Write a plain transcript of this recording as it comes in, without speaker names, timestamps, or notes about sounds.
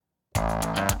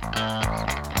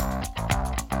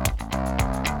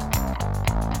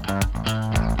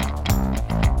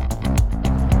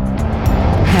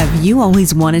you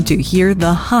always wanted to hear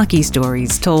the hockey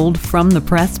stories told from the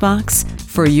press box?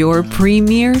 For your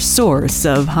premier source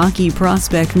of hockey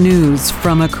prospect news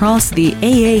from across the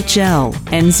AHL,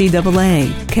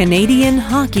 NCAA, Canadian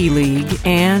Hockey League,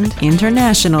 and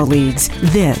international leagues,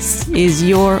 this is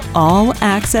your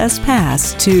all-access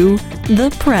pass to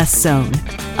The Press Zone,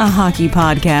 a hockey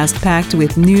podcast packed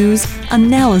with news,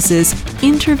 analysis,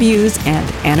 interviews, and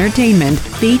entertainment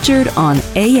featured on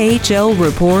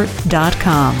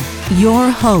AHLReport.com. Your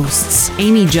hosts,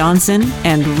 Amy Johnson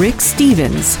and Rick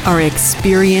Stevens, are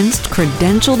experienced,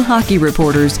 credentialed hockey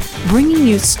reporters bringing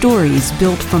you stories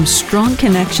built from strong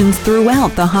connections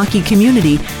throughout the hockey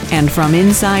community and from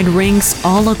inside rinks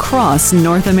all across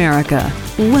North America.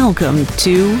 Welcome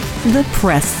to The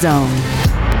Press Zone.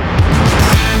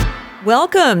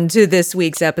 Welcome to this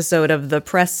week's episode of The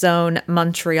Press Zone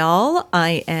Montreal.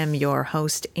 I am your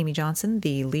host, Amy Johnson,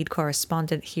 the lead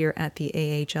correspondent here at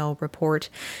the AHL Report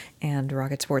and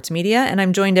Rocket Sports Media, and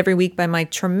I'm joined every week by my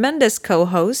tremendous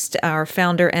co-host, our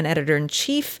founder and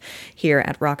editor-in-chief here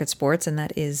at Rocket Sports, and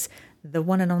that is the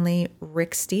one and only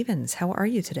Rick Stevens. How are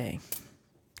you today?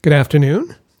 Good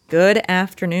afternoon. Good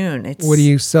afternoon. What are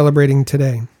you celebrating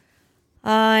today?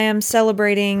 I am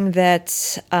celebrating that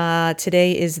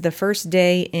today is the first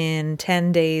day in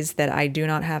 10 days that I do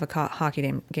not have a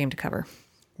hockey game to cover.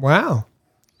 Wow.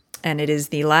 And it is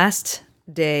the last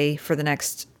day for the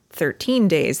next 13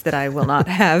 days that I will not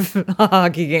have a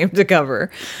hockey game to cover.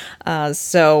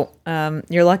 So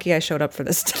you're lucky I showed up for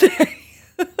this today.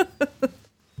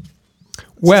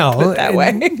 Well, put it that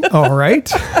way. All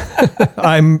right.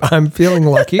 I'm feeling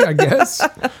lucky, I guess.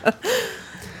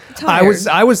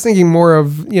 I was thinking more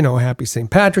of, Happy St.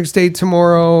 Patrick's Day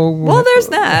tomorrow. Well, there's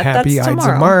that. Happy That's Ides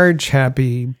tomorrow. of March.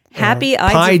 Happy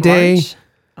Ides Pi of Day. March.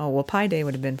 Oh, well, Pi Day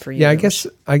would have been for you. Yeah, I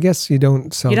guess you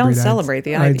don't celebrate. You don't celebrate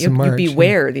the Ides of March. You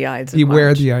beware the Ides of March.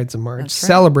 Beware the Ides of March. That's right.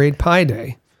 Celebrate Pi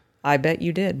Day. I bet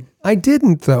you did. I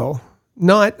didn't though.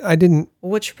 I didn't.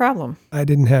 What's your problem? I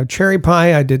didn't have cherry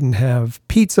pie. I didn't have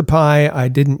pizza pie. I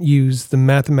didn't use the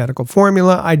mathematical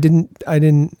formula. I didn't.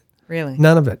 Really?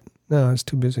 None of it. No, I was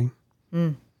too busy.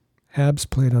 Mm. Habs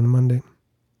played on Monday.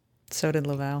 So did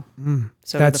Laval.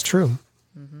 So That's true.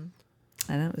 Mm-hmm.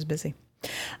 I know, it was busy.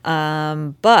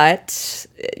 But,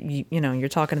 you're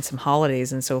talking some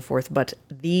holidays and so forth, but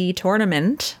the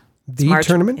tournament...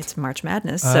 Tournament? It's March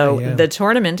Madness. So The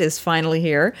tournament is finally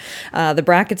here. The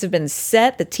brackets have been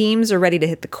set. The teams are ready to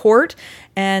hit the court.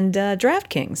 And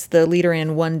DraftKings, the leader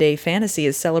in one-day fantasy,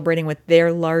 is celebrating with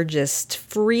their largest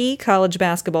free college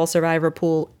basketball survivor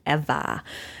pool ever.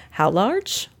 How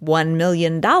large? $1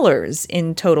 million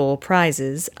in total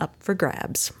prizes up for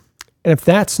grabs. And if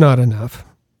that's not enough,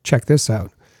 check this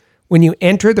out. When you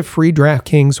enter the free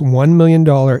DraftKings $1 million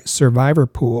survivor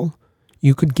pool,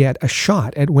 you could get a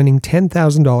shot at winning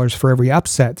 $10,000 for every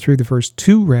upset through the first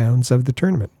 2 rounds of the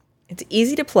tournament. It's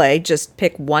easy to play. Just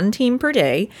pick one team per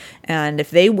day, and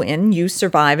if they win, you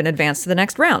survive and advance to the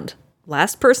next round.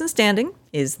 Last person standing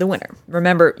is the winner.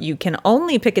 Remember, you can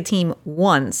only pick a team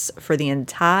once for the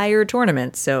entire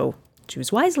tournament, so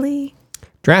choose wisely.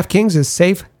 DraftKings is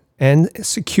safe and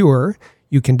secure.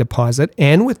 You can deposit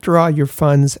and withdraw your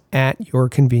funds at your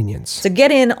convenience. To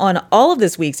get in on all of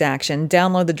this week's action,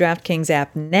 download the DraftKings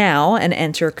app now and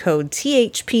enter code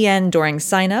THPN during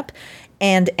signup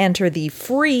and enter the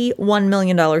free $1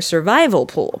 million survival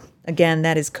pool. Again,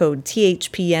 that is code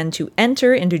THPN to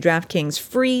enter into DraftKings'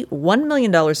 free $1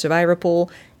 million survivor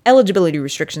pool. Eligibility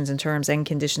restrictions and terms and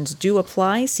conditions do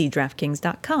apply. See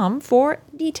DraftKings.com for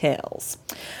details.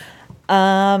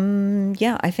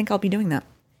 I think I'll be doing that.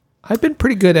 I've been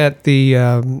pretty good at the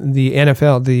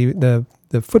NFL,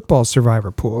 the football survivor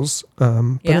pools, but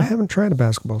I haven't tried a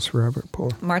basketball survivor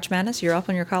pool. March Madness, you're up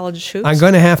on your college hoops? I'm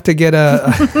going to have to get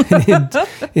an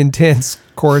intense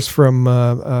course from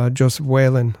Joseph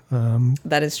Whalen.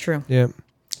 That is true. Yeah.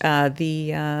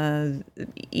 The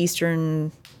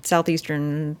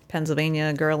southeastern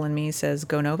Pennsylvania girl in me says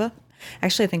go Nova.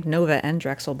 Actually, I think Nova and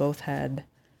Drexel both had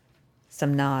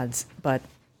some nods, but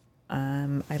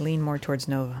I lean more towards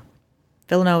Nova.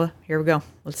 Villanova, here we go.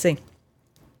 Let's see.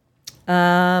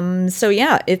 It's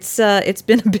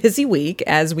been a busy week,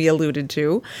 as we alluded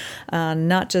to.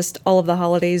 Not just all of the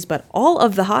holidays, but all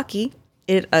of the hockey.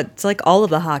 It's like all of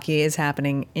the hockey is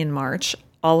happening in March,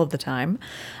 all of the time.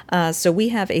 So we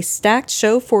have a stacked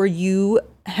show for you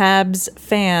Habs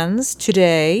fans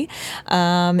today.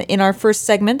 In our first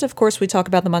segment, of course, we talk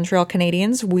about the Montreal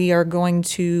Canadiens. We are going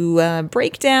to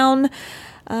break down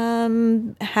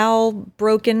how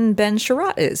broken Ben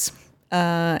Sherratt is,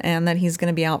 and that he's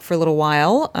going to be out for a little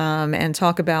while, and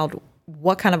talk about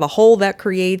what kind of a hole that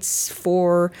creates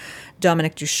for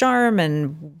Dominic Ducharme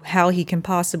and how he can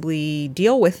possibly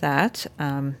deal with that.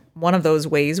 One of those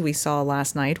ways we saw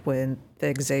last night with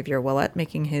Xavier Ouellet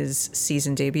making his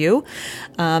season debut.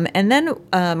 And then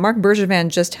Marc Bergevin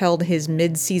just held his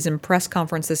mid-season press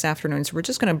conference this afternoon. So we're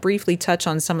just going to briefly touch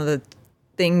on some of the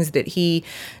things that he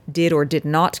did or did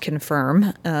not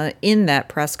confirm in that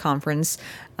press conference,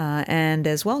 and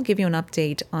as well give you an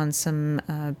update on some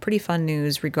pretty fun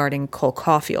news regarding Cole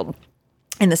Caulfield.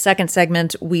 In the second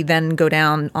segment, we then go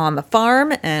down on the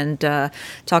farm and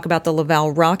talk about the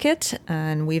Laval Rocket.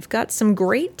 And we've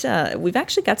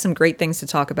actually got some great things to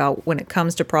talk about when it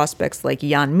comes to prospects like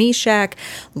Jan Mysak,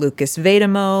 Lucas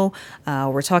Vedamo.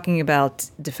 We're talking about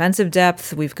defensive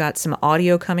depth. We've got some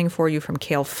audio coming for you from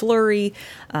Cale Fleury,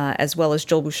 as well as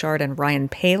Joel Bouchard and Ryan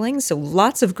Poehling. So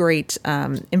lots of great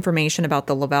information about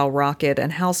the Laval Rocket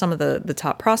and how some of the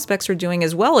top prospects are doing,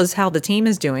 as well as how the team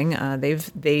is doing.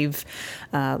 They've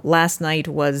last night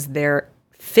was their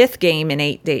 5th game in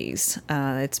 8 days.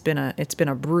 It's been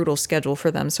a brutal schedule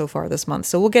for them so far this month.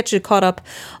 So we'll get you caught up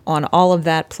on all of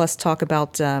that, plus talk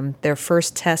about their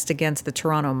first test against the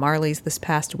Toronto Marlies this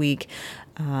past week,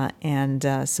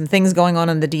 and some things going on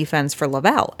in the defense for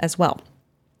Laval as well.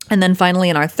 And then finally,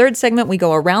 in our third segment, we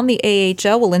go around the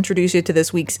AHL. We'll introduce you to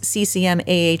this week's CCM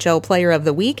AHL Player of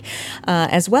the Week,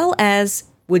 as well as,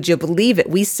 would you believe it?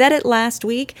 We said it last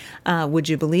week. Would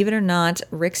you believe it or not?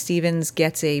 Rick Stevens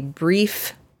gets a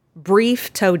brief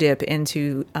toe dip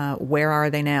into where are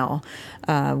they now.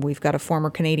 We've got a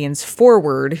former Canadiens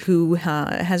forward who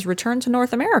has returned to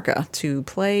North America to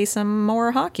play some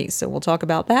more hockey. So we'll talk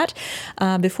about that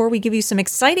before we give you some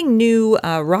exciting new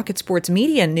Rocket Sports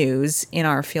media news in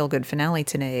our Feel Good finale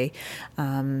today,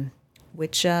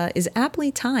 which is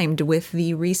aptly timed with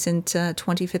the recent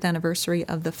 25th anniversary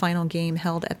of the final game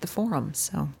held at the Forum.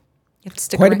 So you have to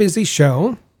stick around. Quite a busy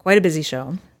show. Quite a busy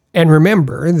show. And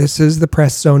remember, this is the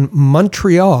Press Zone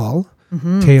Montreal,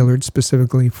 tailored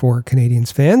specifically for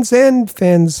Canadiens fans and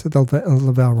fans of the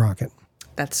Laval Rocket.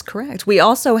 That's correct. We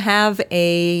also have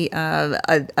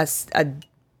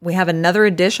we have another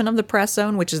edition of the Press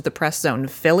Zone, which is the Press Zone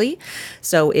Philly.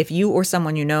 So if you or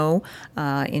someone you know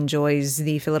enjoys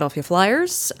the Philadelphia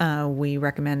Flyers, we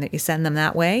recommend that you send them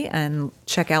that way and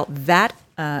check out that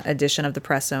edition of the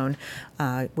Press Zone,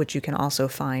 which you can also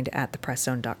find at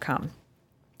thepresszone.com.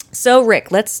 So,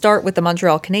 Rick, let's start with the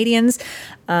Montreal Canadiens.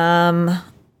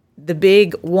 The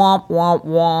big womp, womp,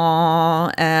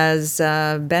 womp as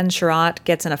Ben Sherratt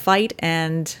gets in a fight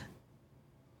and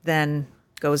then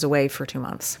goes away for 2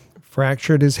 months.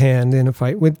 Fractured his hand in a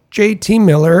fight with J.T.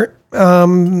 Miller.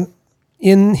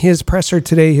 In his presser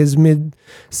today, his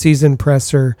mid-season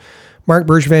presser, Marc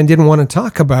Bergevin didn't want to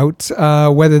talk about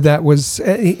whether that was,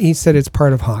 he said it's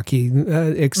part of hockey,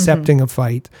 accepting a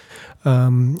fight.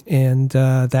 And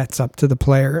that's up to the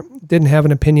player. Didn't have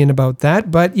an opinion about that,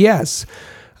 but yes,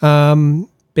 Ben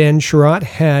Sherratt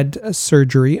had a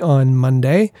surgery on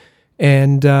Monday,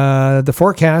 and the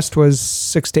forecast was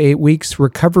 6 to 8 weeks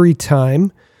recovery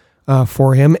time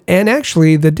for him. And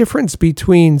actually, the difference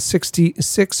between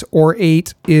 6 or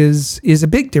 8 is a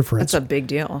big difference. That's a big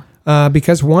deal.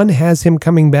 Because one has him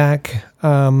coming back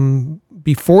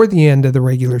before the end of the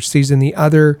regular season. The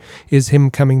other is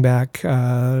him coming back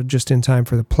just in time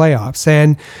for the playoffs.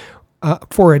 And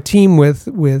for a team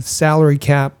with salary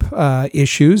cap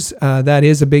issues, that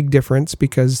is a big difference,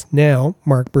 because now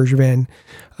Marc Bergevin,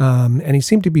 and he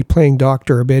seemed to be playing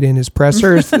doctor a bit in his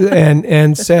pressers,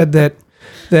 and said that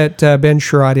Ben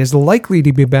Sherratt is likely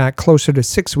to be back closer to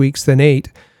 6 weeks than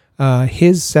 8.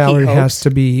 His salary has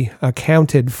to be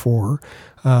accounted for,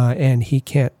 and he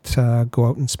can't go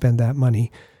out and spend that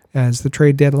money as the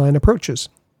trade deadline approaches.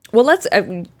 Well,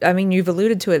 you've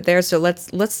alluded to it there, so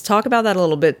let's talk about that a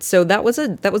little bit. So that was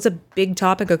a big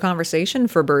topic of conversation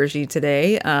for Bergie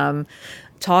today,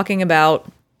 talking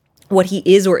about what he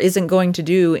is or isn't going to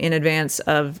do in advance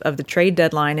of the trade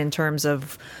deadline in terms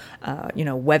of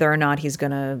whether or not he's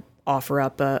going to offer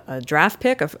up a draft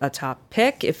pick, a top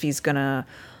pick, if he's going to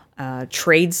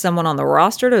trade someone on the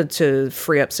roster to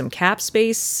free up some cap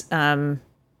space.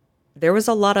 There was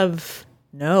a lot of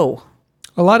no.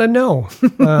 A lot of no.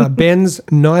 Ben's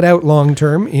not out long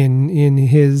term in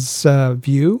his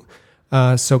view,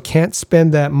 so can't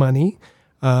spend that money.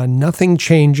 Nothing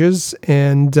changes,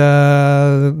 and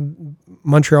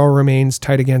Montreal remains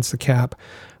tight against the cap.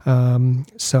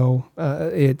 So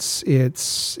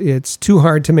it's too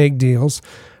hard to make deals.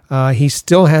 He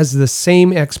still has the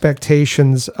same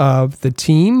expectations of the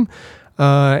team,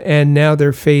 and now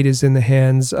their fate is in the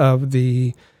hands of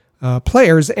the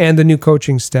players and the new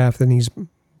coaching staff that he's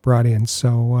brought in.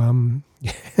 So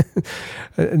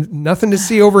Nothing to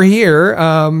see over here,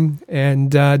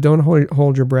 and don't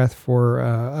hold your breath for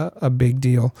a big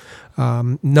deal.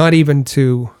 Not even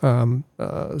to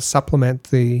supplement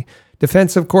the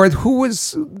defensive core,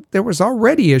 there was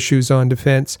already issues on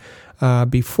defense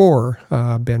before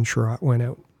Ben Sherratt went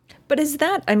out. But is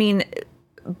that, I mean,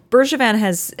 Bergevin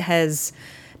has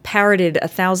parroted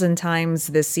 1,000 times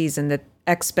this season that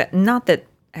not that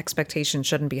expectations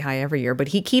shouldn't be high every year, but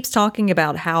he keeps talking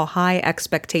about how high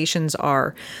expectations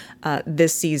are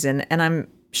this season, and I'm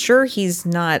sure he's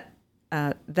not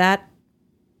that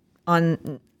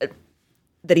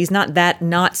he's not that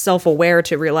not self-aware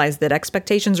to realize that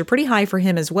expectations are pretty high for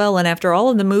him as well. And after all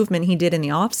of the movement he did in the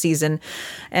offseason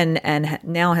and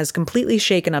now has completely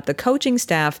shaken up the coaching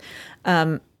staff,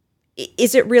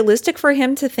 is it realistic for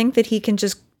him to think that he can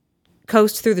just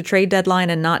coast through the trade deadline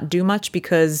and not do much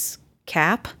because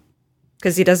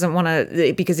he doesn't want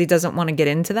to get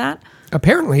into that?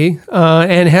 Apparently,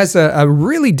 and has a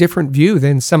really different view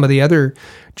than some of the other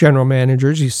general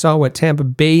managers. You saw what Tampa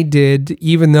Bay did,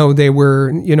 even though they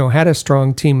were, had a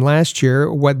strong team last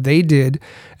year, what they did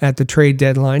at the trade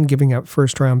deadline, giving up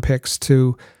first round picks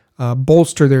to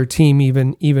bolster their team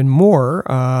even more,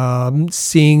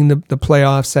 seeing the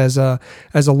playoffs as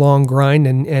a long grind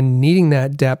and needing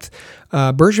that depth.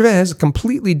 Bergevin has a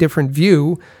completely different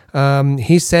view.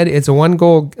 He said it's a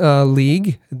one-goal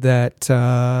league, that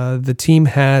the team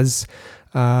has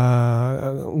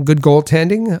good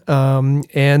goaltending,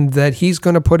 and that he's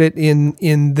going to put it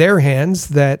in their hands,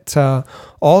 that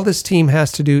all this team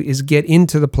has to do is get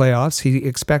into the playoffs. He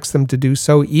expects them to do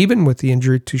so, even with the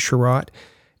injury to Sherratt,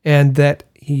 and that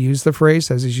he used the phrase,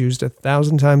 as he's used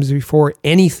 1,000 times before,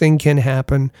 anything can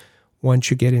happen once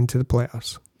you get into the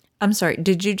playoffs. I'm sorry,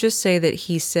 did you just say that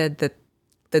he said that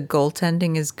the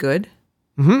goaltending is good?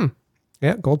 Mm-hmm.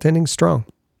 Yeah, goaltending's strong.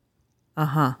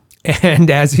 Uh-huh. And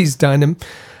as he's done him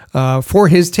for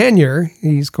his tenure,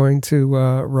 he's going to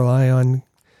rely on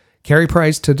Carey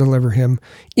Price to deliver him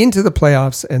into the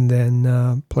playoffs and then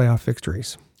playoff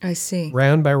victories. I see.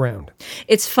 Round by round.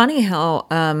 It's funny how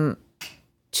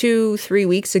 2-3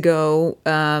 weeks ago,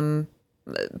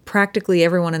 practically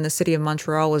everyone in the city of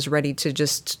Montreal was ready to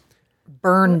just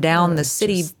burn down the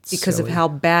city because of how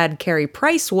bad Carey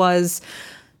Price was.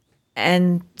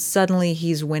 And suddenly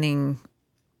he's winning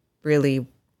really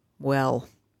well.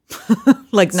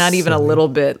 Like not even a little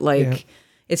bit.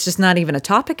 It's just not even a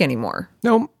topic anymore.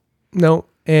 No.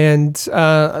 And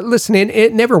listen,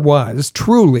 it never was.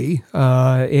 Truly,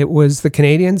 it was the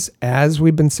Canadiens, as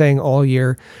we've been saying all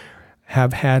year,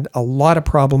 have had a lot of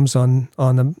problems on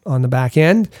the back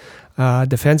end.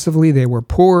 Defensively, they were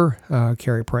poor.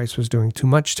 Carey Price was doing too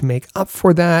much to make up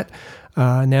for that.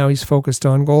 Now he's focused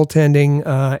on goaltending.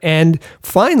 And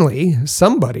finally,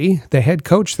 somebody, the head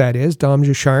coach that is, Dom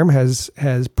Ducharme, has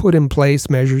put in place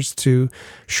measures to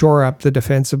shore up the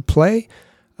defensive play.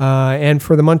 And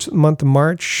for the month of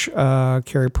March,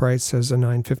 Carey Price has a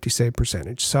 .950 save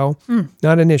percentage. So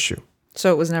not an issue.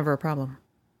 So it was never a problem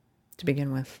to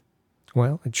begin with.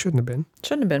 Well, it shouldn't have been.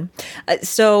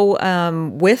 So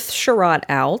with Sherratt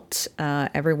out,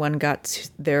 everyone got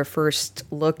their first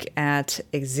look at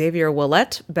Xavier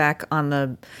Ouellet back on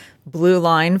the blue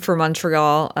line for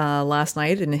Montreal last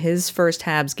night in his first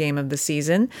Habs game of the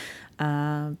season.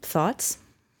 Thoughts?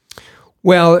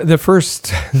 Well, the first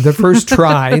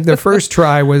try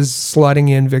was slotting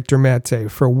in Victor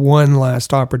Mete for one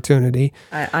last opportunity.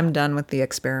 I'm done with the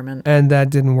experiment, and that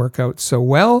didn't work out so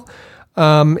well.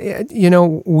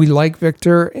 We like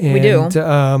Victor, and we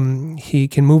do. He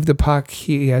can move the puck.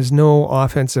 He has no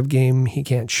offensive game. He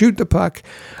can't shoot the puck.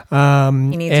 He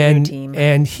needs a new team,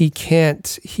 and he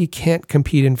can't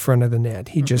compete in front of the net.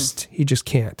 He just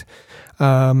can't.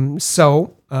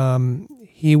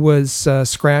 He was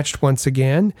scratched once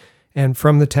again, and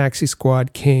from the taxi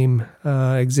squad came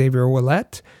Xavier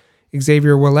Ouellet.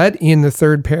 Xavier Ouellet in the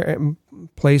third pair,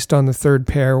 placed on the third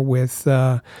pair with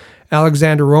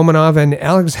Alexander Romanov. And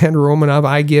Alexander Romanov,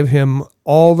 I give him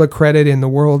all the credit in the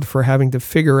world for having to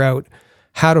figure out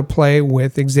how to play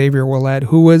with Xavier Ouellet,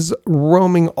 who was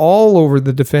roaming all over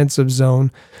the defensive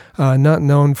zone, not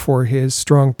known for his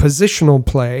strong positional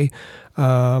play.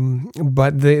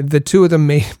 But the two of them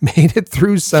made it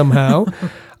through somehow.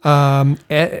 And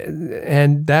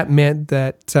that meant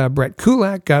that Brett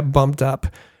Kulak got bumped up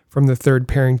from the third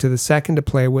pairing to the second to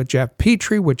play with Jeff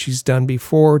Petrie, which he's done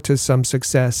before to some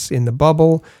success in the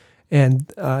bubble. And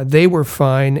they were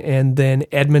fine. And then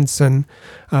Edmondson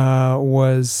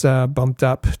was bumped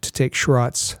up to take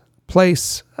Sherratt's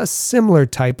place, a similar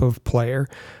type of player,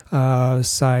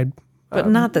 side. But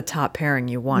not the top pairing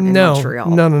you want in Montreal.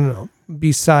 No.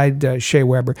 beside Shea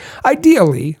Weber.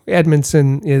 Ideally,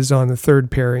 Edmondson is on the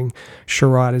third pairing,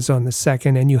 Sherratt is on the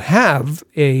second, and you have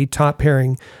a top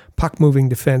pairing puck-moving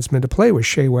defenseman to play with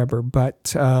Shea Weber.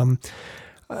 But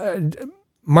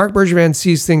Marc Bergevin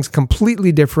sees things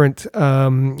completely different.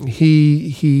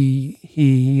 He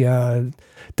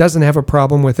doesn't have a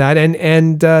problem with that.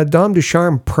 And Dom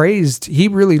Ducharme praised, he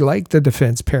really liked the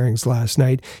defense pairings last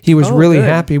night. He was really good.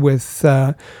 happy with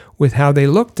how they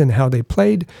looked and how they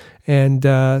played. And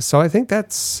so I think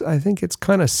it's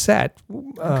kind of set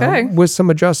with some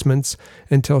adjustments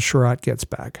until Sherratt gets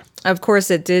back. Of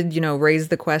course, it did, raise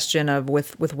the question of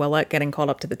with Ouellet getting called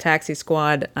up to the taxi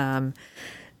squad.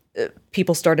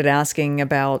 People started asking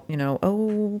about,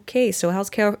 okay, so how's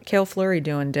Cale Fleury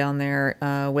doing down there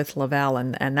with Laval?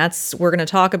 And we're going to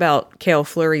talk about Cale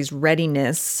Fleury's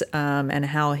readiness and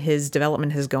how his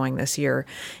development is going this year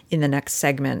in the next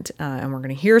segment. And we're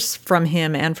going to hear from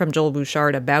him and from Joel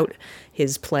Bouchard about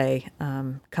his play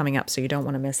coming up, so you don't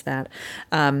want to miss that.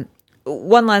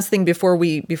 One last thing before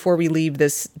we leave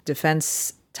this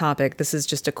defense topic, this is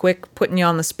just a quick putting you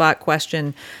on the spot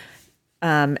question.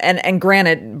 And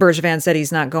granted, Bergevin said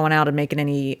he's not going out and making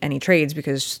any trades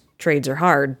because trades are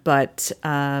hard. But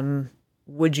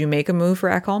would you make a move for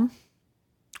Ekholm?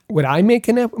 Would I make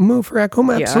a move for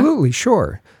Ekholm? Absolutely, yeah.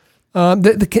 Sure.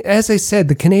 As I said,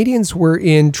 the Canadians were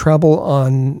in trouble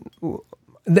on.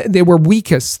 They were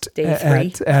weakest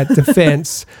at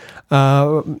defense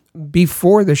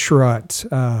before the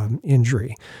Sherratt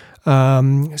injury.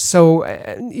 So,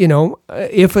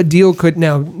 if a deal could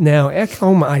now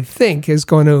Ekholm, I think, is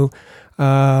going to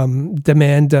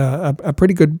demand a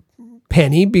pretty good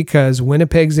penny because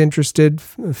Winnipeg's interested,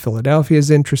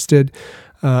 Philadelphia's interested,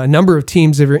 a number of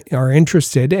teams are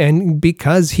interested, and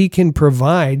because he can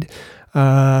provide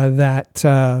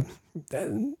that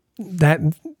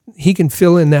he can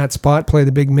fill in that spot, play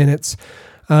the big minutes.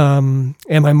 Am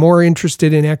I more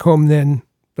interested in Ekholm than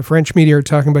the French media are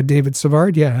talking about David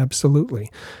Savard? Yeah,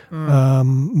 absolutely.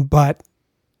 But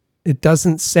it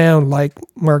doesn't sound like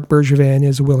Marc Bergevin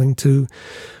is willing to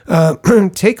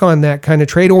take on that kind of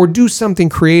trade or do something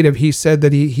creative. He said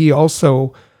that he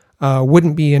also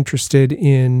wouldn't be interested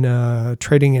in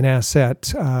trading an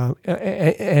asset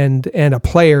and a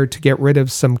player to get rid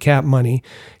of some cap money.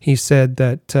 He said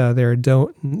that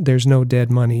there's no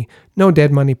dead money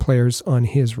players on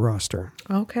his roster.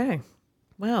 Okay,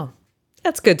 well.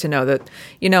 That's good to know that,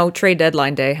 trade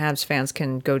deadline day, Habs fans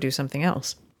can go do something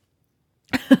else.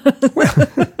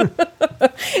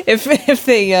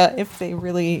 if they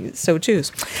really so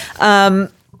choose.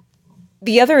 The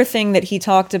other thing that he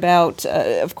talked about,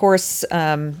 of course,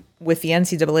 with the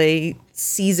NCAA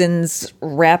seasons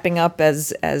wrapping up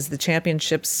as the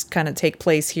championships kind of take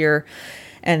place here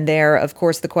and there, of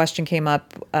course, the question came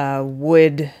up,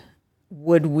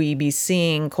 would we be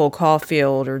seeing Cole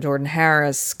Caulfield or Jordan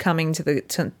Harris coming to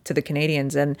the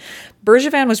Canadians? And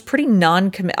Bergevin was pretty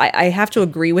non-committal. I have to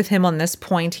agree with him on this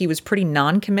point. He was pretty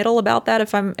non-committal about that,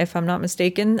 if I'm not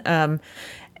mistaken.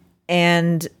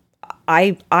 And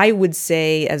I would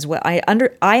say as well.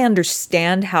 I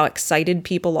understand how excited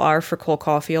people are for Cole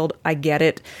Caulfield. I get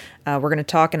it. We're going to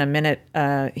talk in a minute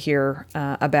here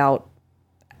about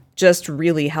just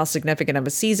really how significant of a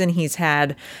season he's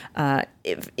had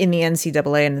in the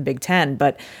NCAA and the Big Ten.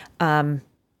 But I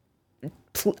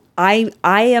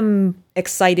am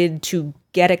excited to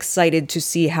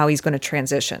see how he's going to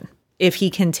transition, if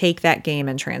he can take that game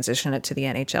and transition it to the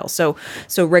NHL.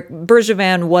 So Rick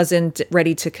Bergevin wasn't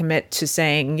ready to commit to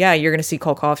saying, yeah, you're going to see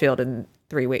Cole Caulfield in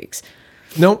 3 weeks.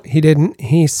 No, he didn't.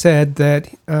 He said that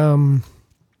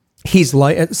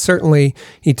certainly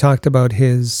he talked about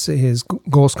his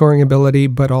goal scoring ability,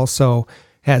 but also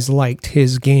has liked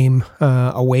his game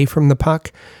away from the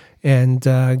puck, and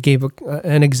gave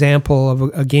an example of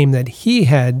a game that he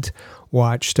had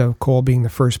watched of Cole being the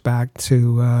first back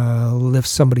to lift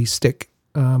somebody's stick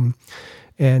and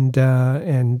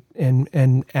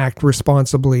act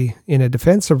responsibly in a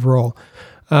defensive role.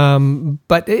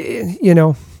 But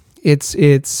it's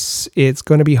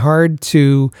going to be hard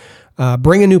to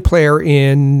bring a new player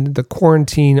in, the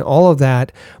quarantine, all of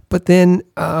that. But then,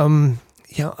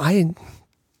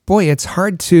 it's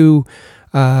hard to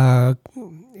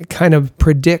kind of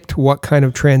predict what kind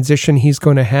of transition he's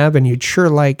going to have. And you'd sure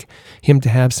like him to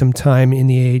have some time in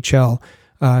the AHL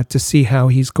to see how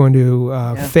he's going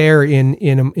to fare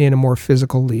in a more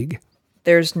physical league.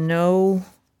 There's no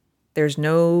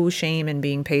shame in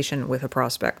being patient with a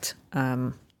prospect.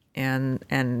 And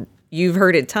you've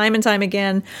heard it time and time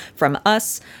again from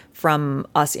us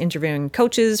interviewing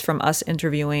coaches, from us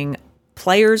interviewing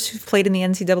players who've played in the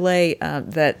NCAA,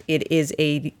 that it is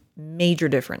a major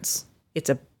difference. It's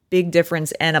a big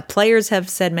difference. And players have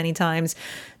said many times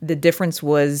the difference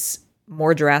was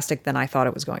more drastic than I thought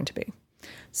it was going to be.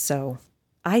 So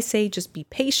I say just be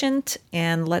patient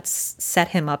and let's set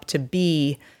him up to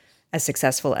be as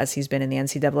successful as he's been in the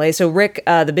NCAA. So, Rick,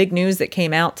 the big news that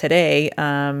came out today,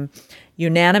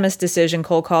 unanimous decision,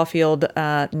 Cole Caulfield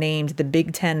named the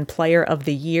Big Ten Player of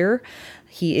the Year.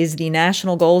 He is the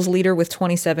national goals leader with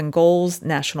 27 goals,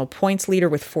 national points leader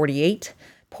with 48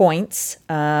 points.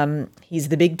 He's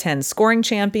the Big Ten scoring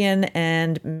champion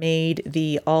and made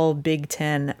the All Big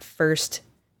Ten first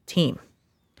team.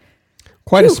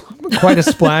 Quite a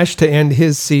splash to end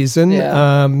his season.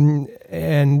 Yeah.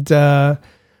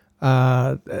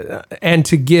 And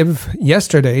to give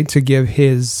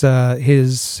his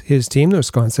team, the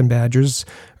Wisconsin Badgers,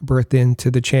 berth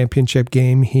into the championship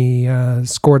game. He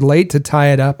scored late to tie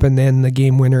it up, and then the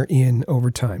game winner in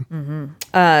overtime.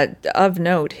 Mm-hmm. Of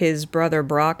note, his brother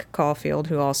Brock Caulfield,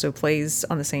 who also plays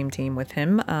on the same team with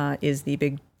him,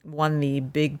 won the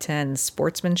Big Ten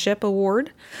Sportsmanship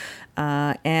Award,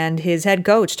 and his head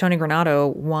coach Tony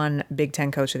Granato won Big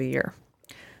Ten Coach of the Year.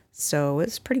 So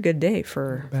it's a pretty good day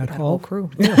for that whole crew.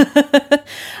 Yeah.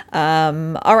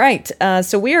 All right.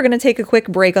 So we are going to take a quick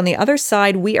break. On the other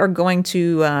side, we are going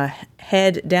to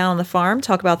head down the farm,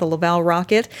 talk about the Laval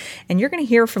Rocket, and you're going to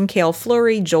hear from Cale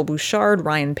Fleury, Joel Bouchard,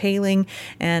 Ryan Paling,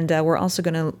 and we're also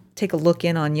going to take a look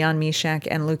in on Jan Mysak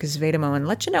and Lucas Vedamo and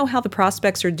let you know how the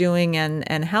prospects are doing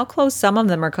and how close some of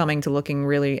them are coming to looking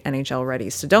really NHL ready.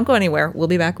 So don't go anywhere. We'll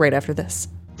be back right after this.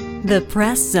 The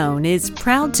Press Zone is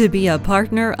proud to be a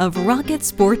partner of Rocket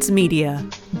Sports Media,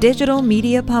 digital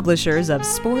media publishers of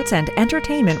sports and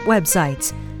entertainment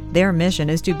websites. Their mission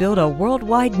is to build a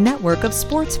worldwide network of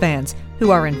sports fans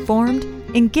who are informed,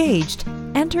 engaged,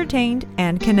 entertained,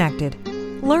 and connected.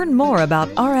 Learn more about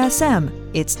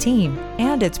RSM, its team,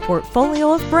 and its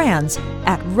portfolio of brands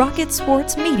at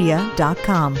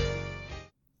rocketsportsmedia.com.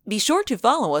 Be sure to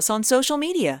follow us on social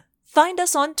media. Find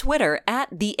us on Twitter at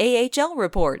the AHL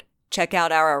Report. Check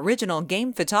out our original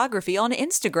game photography on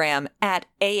Instagram at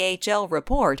AHL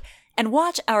Report and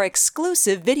watch our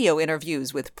exclusive video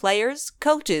interviews with players,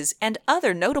 coaches, and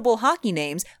other notable hockey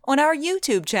names on our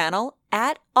YouTube channel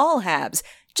at All Habs.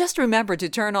 Just remember to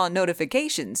turn on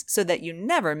notifications so that you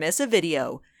never miss a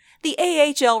video. The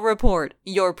AHL Report,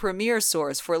 your premier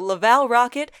source for Laval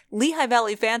Rocket, Lehigh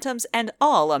Valley Phantoms, and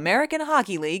all American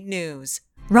Hockey League news.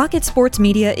 Rocket Sports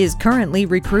Media is currently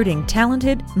recruiting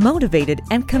talented, motivated,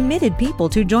 and committed people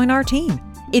to join our team.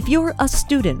 If you're a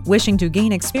student wishing to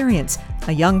gain experience,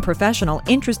 a young professional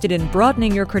interested in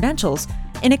broadening your credentials,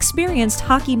 an experienced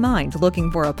hockey mind looking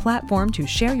for a platform to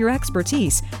share your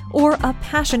expertise, or a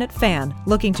passionate fan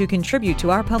looking to contribute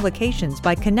to our publications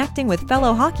by connecting with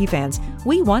fellow hockey fans,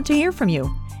 we want to hear from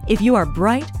you. If you are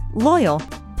bright, loyal,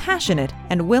 passionate,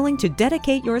 and willing to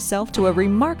dedicate yourself to a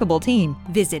remarkable team,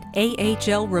 visit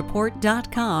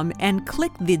ahlreport.com and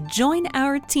click the Join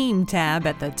Our Team tab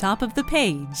at the top of the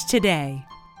page today.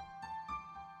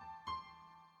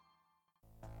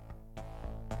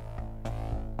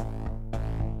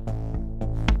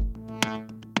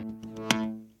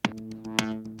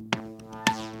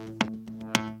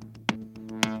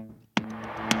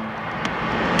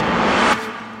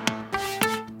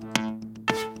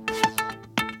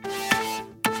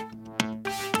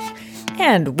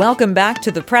 And welcome back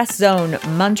to the Press Zone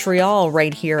Montreal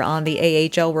right here on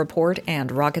the AHL Report and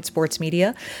Rocket Sports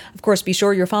Media. Of course, be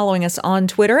sure you're following us on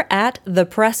Twitter at the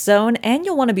Press Zone, and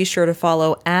you'll want to be sure to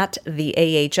follow at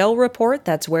the AHL Report.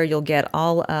 That's where you'll get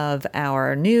all of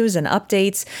our news and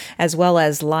updates, as well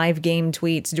as live game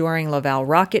tweets during Laval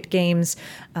Rocket games.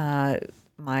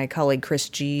 My colleague Chris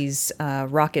G's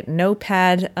Rocket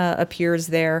Notepad appears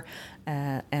there.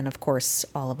 And of course,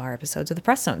 all of our episodes of the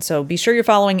Press Zone. So be sure you're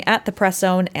following at the Press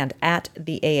Zone and at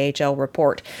the AHL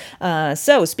Report.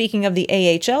 So speaking of the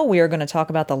AHL, we are going to talk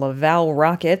about the Laval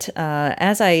Rocket.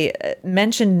 As I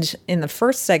mentioned in the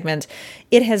first segment,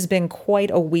 it has been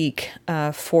quite a week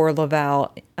for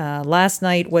Laval. Last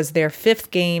night was their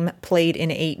 5th game played in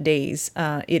 8 days.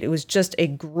 It was just a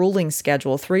grueling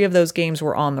schedule. 3 of those games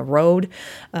were on the road,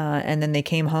 and then they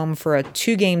came home for a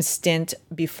 2-game stint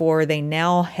before they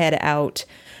now head out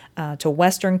to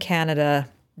Western Canada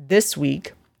this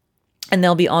week, and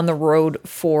they'll be on the road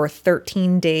for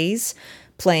 13 days,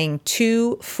 playing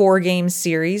 2 4-game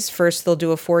series. First, they'll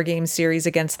do a 4-game series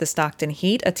against the Stockton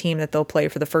Heat, a team that they'll play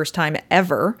for the first time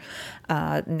ever,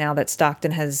 now that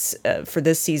Stockton has, for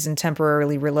this season,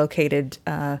 temporarily relocated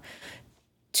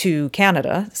to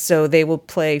Canada. So they will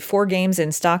play 4 games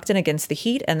in Stockton against the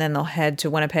Heat, and then they'll head to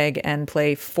Winnipeg and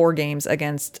play 4 games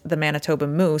against the Manitoba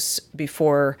Moose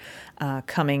before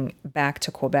coming back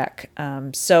to Quebec.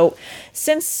 So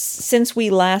since we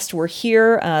last were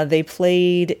here, they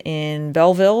played in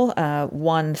Belleville,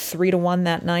 won 3-1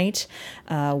 that night,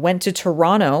 went to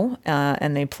Toronto,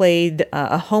 and they played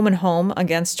a home and home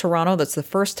against Toronto. That's the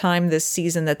first time this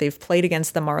season that they've played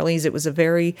against the Marlies. It was a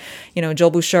very,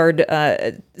 Joel Bouchard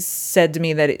said to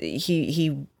me that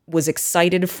he was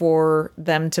excited for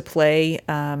them to play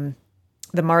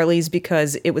the Marlies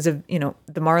because it was the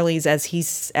Marlies, as he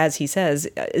says,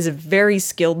 is a very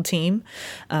skilled team,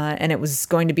 and it was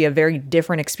going to be a very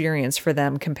different experience for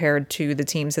them compared to the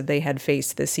teams that they had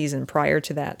faced this season prior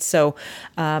to that. So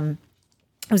it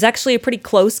was actually a pretty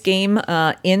close game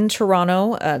in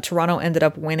Toronto. Toronto ended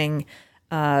up winning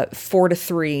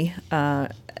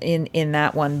 4-3 in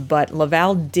that one, but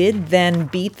Laval did then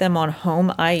beat them on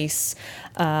home ice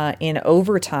in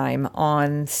overtime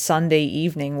on Sunday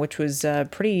evening, which was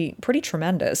pretty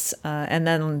tremendous. And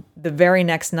then the very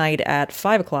next night at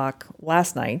 5:00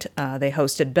 last night, they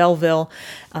hosted Belleville,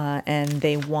 and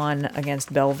they won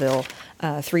against Belleville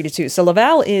 3-2. So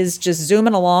Laval is just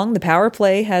zooming along. The power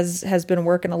play has been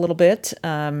working a little bit.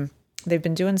 They've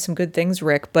been doing some good things,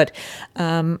 Rick, but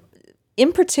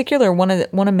in particular,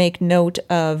 want to make note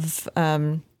of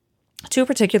two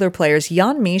particular players.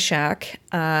 Jan Mysak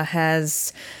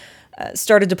has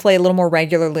started to play a little more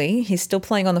regularly. He's still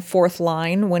playing on the fourth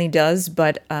line when he does,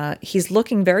 but he's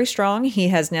looking very strong. He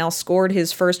has now scored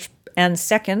his first and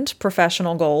second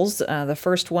professional goals. The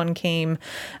first one came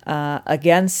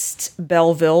against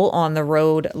Belleville on the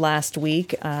road last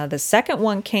week. The second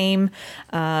one came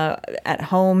at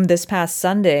home this past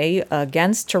Sunday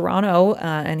against Toronto,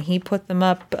 and he put them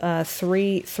up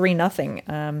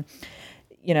 3-0.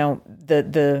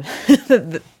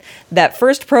 That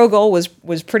first pro goal was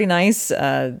pretty nice.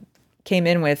 Came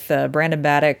in with Brandon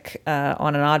Baddock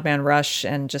on an odd man rush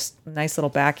and just a nice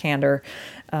little backhander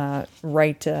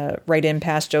right in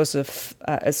past Joseph.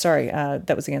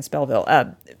 That was against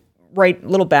Belleville. Right,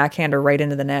 little backhander right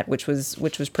into the net, which was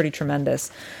pretty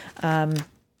tremendous.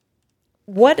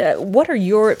 What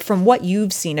are from what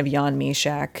you've seen of Jan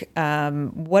Mysak?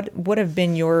 What have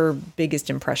been your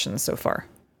biggest impressions so far?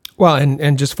 Well,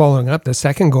 and just following up, the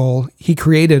second goal, he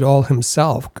created all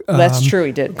himself. That's true,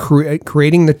 he did.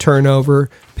 Creating the turnover,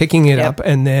 picking it up,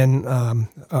 and then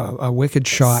a wicked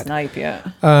shot. Snipe, yeah.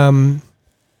 The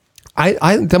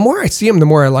more I see him, the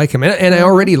more I like him. And I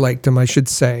already liked him, I should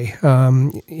say,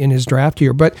 in his draft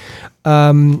year. But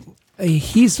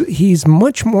he's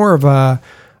much more of a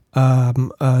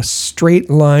straight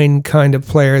line kind of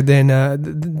player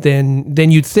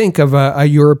than you'd think of a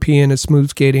European, a smooth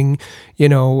skating,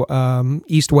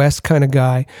 east-west kind of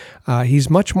guy. He's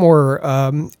much more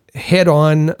head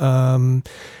on.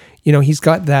 He's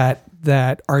got that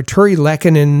Arturi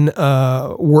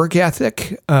Lehkonen work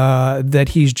ethic that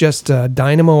he's just a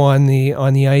dynamo on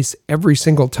the ice every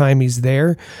single time he's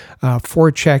there.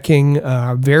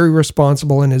 Forechecking, very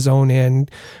responsible in his own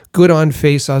end, good on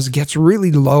faceoffs, gets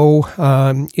really low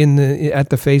at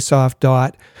the faceoff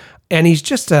dot, and he's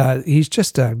just a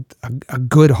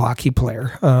good hockey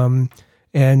player,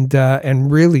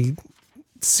 and really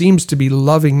seems to be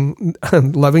loving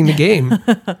the game.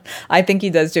 I think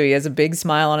he does too. He has a big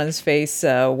smile on his face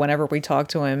whenever we talk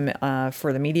to him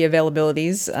for the media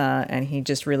availabilities, and he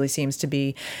just really seems to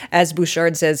be, as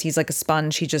Bouchard says, he's like a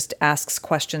sponge. He just asks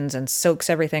questions and soaks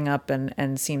everything up,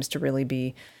 and seems to really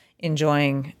be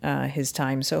enjoying his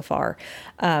time so far.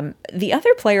 The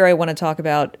other player I want to talk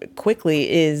about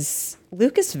quickly is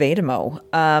Lucas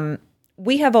Vedemo.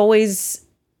 We have always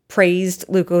praised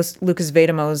Lucas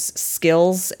Vedemo's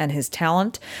skills and his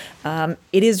talent.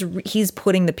 He's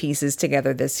putting the pieces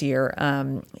together this year.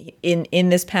 In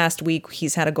this past week,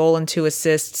 he's had a goal and 2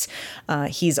 assists.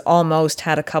 He's almost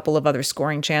had a couple of other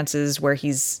scoring chances where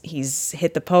he's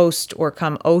hit the post or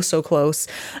come oh so close.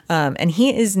 And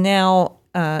he is now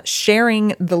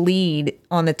sharing the lead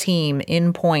on the team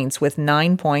in points with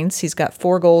 9 points. He's got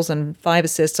 4 goals and 5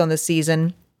 assists on the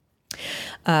season.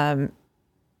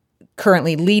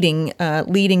 Currently leading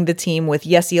the team with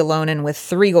Jesse Ylonen with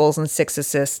 3 goals and 6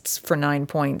 assists for 9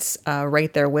 points,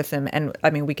 right there with him. And I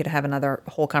mean, we could have another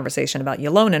whole conversation about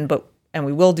Ylonen, and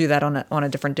we will do that on a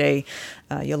different day.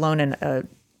 Ylonen,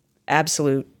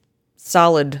 absolute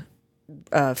solid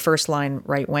first line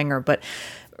right winger. But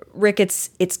Rick,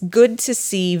 it's good to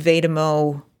see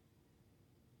Vedemo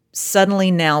suddenly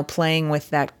now playing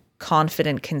with that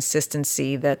confident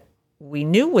consistency that we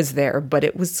knew was there, but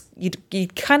it was you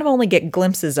kind of only get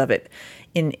glimpses of it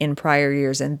in prior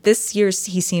years, and this year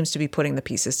he seems to be putting the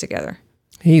pieces together.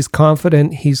 He's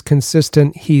confident, he's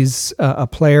consistent, he's a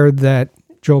player that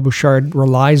Joel Bouchard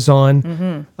relies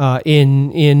on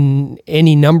in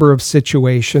any number of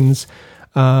situations.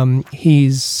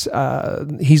 He's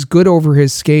good over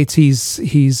his skates.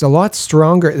 He's a lot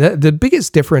stronger. The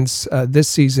biggest difference this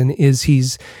season is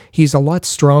he's a lot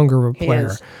stronger of a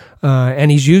player,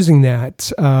 and he's using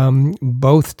that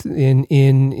both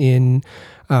in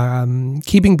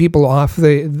keeping people off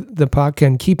the puck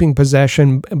and keeping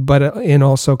possession, but in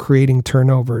also creating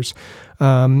turnovers.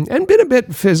 And been a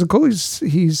bit physical.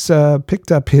 He's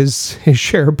picked up his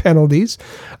share of penalties,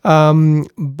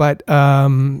 but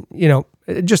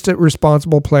just a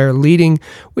responsible player leading.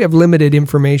 We have limited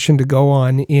information to go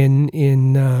on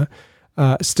in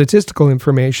statistical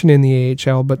information in the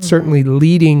AHL, but certainly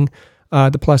leading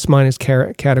the plus minus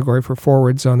category for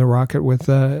forwards on the Rocket with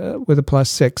a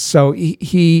 +6. So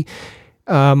he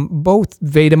both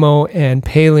Vedemo and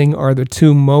Paling are the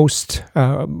two most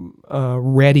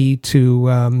ready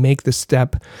to make the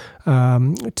step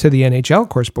to the NHL. Of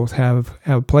course, both have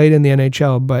played in the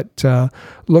NHL, but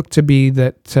look to be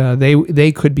that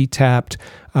they could be tapped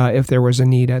if there was a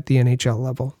need at the NHL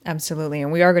level. Absolutely,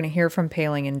 and we are going to hear from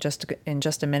Paling in just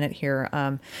a minute here.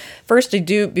 First,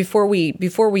 before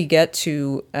we get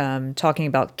to talking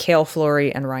about Cale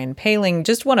Fleury and Ryan Paling,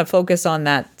 just want to focus on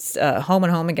that home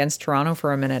and home against Toronto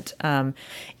for a minute.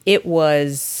 It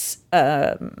was.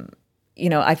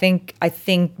 I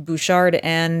think Bouchard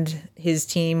and his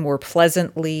team were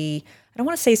pleasantly, I don't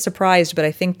want to say surprised, but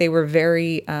I think they were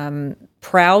very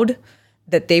proud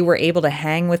that they were able to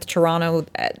hang with Toronto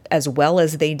as well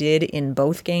as they did in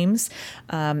both games.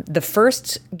 The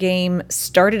first game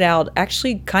started out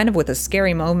actually kind of with a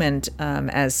scary moment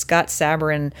as Scott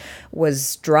Sabourin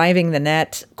was driving the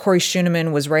net. Corey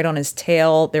Schooneman was right on his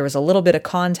tail. There was a little bit of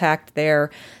contact there.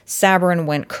 Sabourin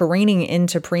went careening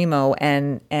into Primo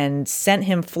and sent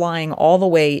him flying all the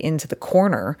way into the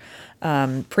corner.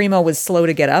 Primo was slow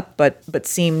to get up, but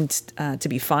seemed to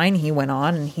be fine. He went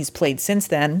on, and he's played since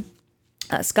then.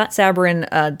 Scott Sabourin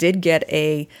did get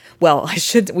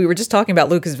we were just talking about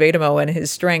Lucas Vedemo and his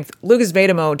strength. Lucas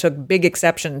Vedemo took big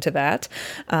exception to that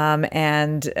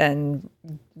and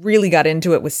really got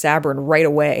into it with Sabourin right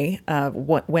away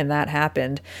when that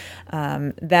happened.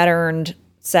 That earned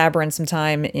Sabourin some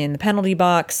time in the penalty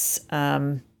box.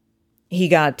 He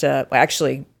got,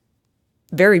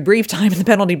 very brief time in the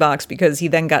penalty box because he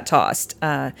then got tossed.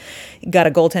 He got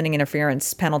a goaltending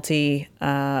interference penalty,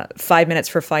 5 minutes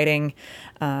for fighting,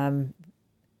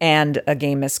 and a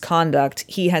game misconduct.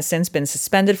 He has since been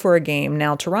suspended for a game.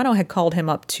 Now, Toronto had called him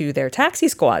up to their taxi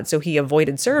squad, so he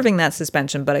avoided serving that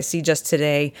suspension, but I see just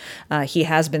today he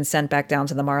has been sent back down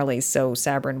to the Marlies, so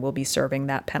Sabourin will be serving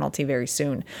that penalty very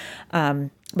soon.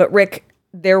 But Rick,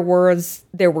 there were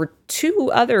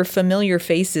two other familiar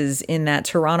faces in that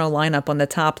Toronto lineup on the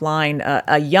top line.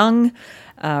 A young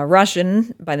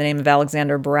Russian by the name of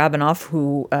Alexander Barabanov,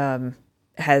 who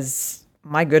has,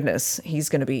 my goodness, he's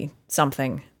going to be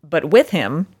something. But with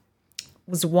him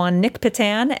was one Nick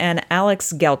Petan and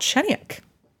Alex Galchenyuk.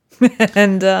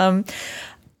 And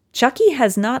Chucky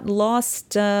has not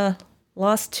lost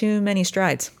too many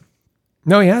strides.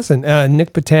 No, he hasn't.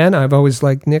 Nick Petan, I've always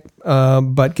liked Nick,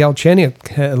 but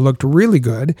Galchenyuk looked really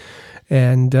good.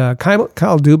 And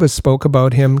Kyle Dubas spoke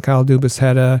about him. Kyle Dubas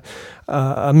had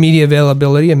a media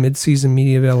availability, a midseason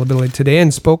media availability today,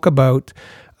 and spoke about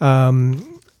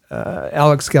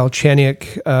Alex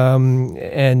Galchenyuk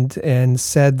and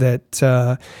said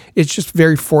that it's just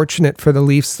very fortunate for the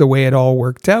Leafs the way it all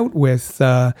worked out with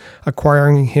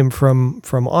acquiring him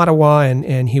from Ottawa,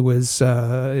 and he was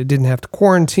didn't have to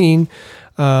quarantine.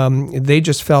 They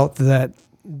just felt that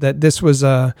this was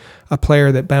a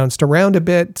player that bounced around a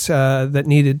bit, that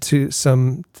needed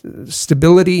some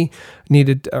stability,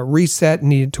 needed a reset,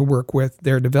 needed to work with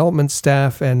their development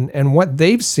staff, and what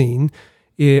they've seen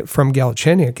from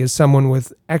Galchenyuk is someone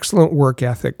with excellent work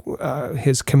ethic.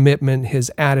 His commitment,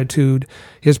 his attitude,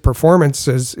 his performance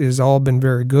has all been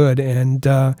very good. And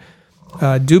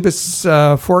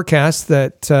Dubas forecasts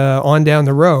that on down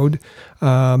the road,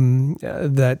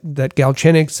 that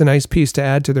Galchenyuk's a nice piece to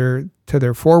add to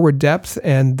their forward depth,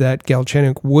 and that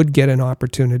Galchenyuk would get an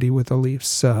opportunity with the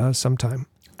Leafs sometime.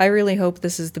 I really hope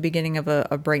this is the beginning of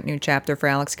a bright new chapter for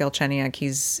Alex Galchenyuk.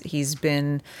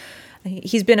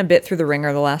 He's been a bit through the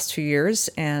ringer the last 2 years,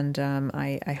 and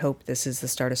I hope this is the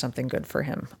start of something good for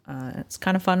him. It's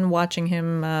kind of fun watching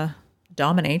him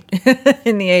dominate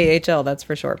in the AHL, that's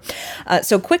for sure.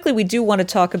 So quickly, we do want to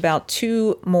talk about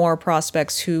two more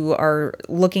prospects who are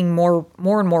looking more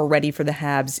and more ready for the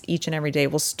Habs each and every day.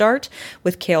 We'll start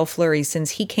with Cale Fleury,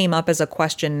 since he came up as a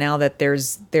question now that there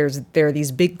are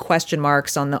these big question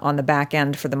marks on the back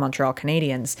end for the Montreal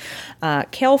Canadiens.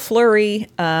 Cale Fleury,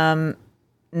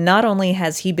 not only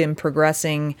has he been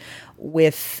progressing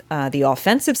with the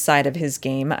offensive side of his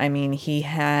game. I mean, he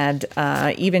had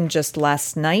even just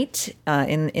last night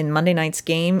in Monday night's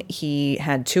game, he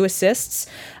had 2 assists.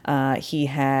 He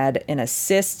had an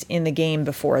assist in the game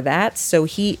before that, so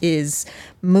he is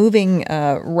moving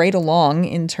right along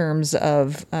in terms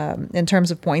of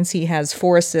points. He has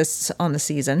 4 assists on the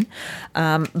season,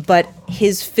 but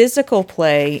his physical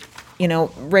play,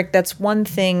 Rick, that's one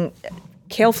thing.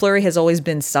 Cale Fleury has always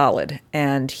been solid,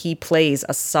 and he plays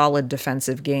a solid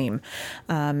defensive game.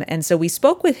 And so we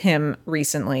spoke with him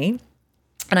recently,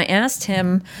 and I asked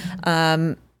him,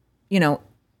 in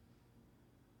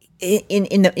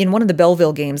one of the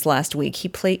Belleville games last week,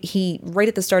 he right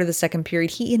at the start of the second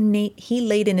period, he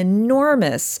laid an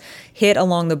enormous hit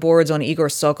along the boards on Igor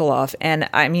Sokolov, and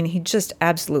I mean, he just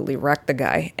absolutely wrecked the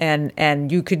guy, and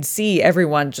you could see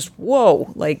everyone just,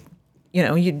 whoa, like,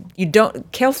 you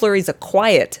don't, Cale Fleury's a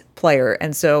quiet player.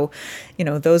 And so,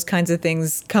 those kinds of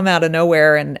things come out of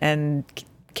nowhere, and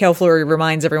Cale Fleury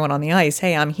reminds everyone on the ice,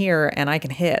 hey, I'm here and I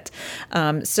can hit.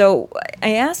 So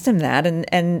I asked him that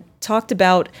and talked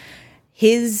about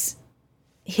his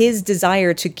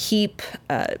desire to keep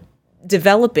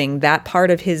developing that part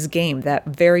of his game, that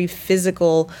very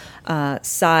physical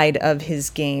side of his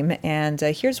game. And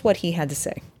here's what he had to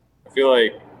say. I feel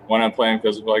like when I'm playing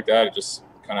physical like that, it just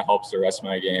kind of helps the rest of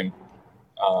my game.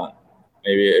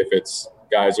 Maybe if it's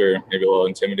guys are maybe a little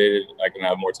intimidated, I can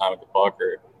have more time with the puck,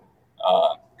 or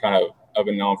I've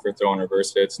been known for throwing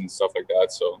reverse hits and stuff like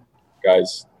that. So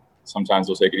guys sometimes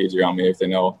will take it easier on me if they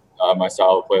know my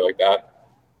style of play like that.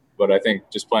 But I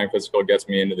think just playing physical gets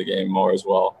me into the game more as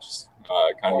well. Just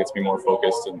kind of gets me more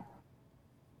focused. And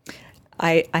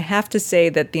I have to say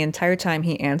that the entire time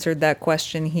he answered that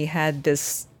question, he had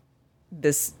this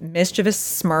mischievous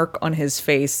smirk on his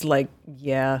face, like,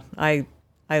 yeah, I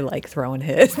like throwing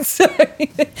hits,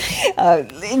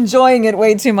 enjoying it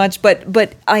way too much. But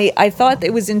I thought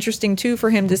it was interesting too for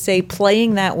him to say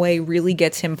playing that way really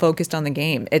gets him focused on the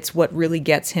game. It's what really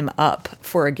gets him up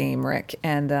for a game, Rick.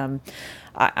 And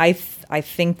I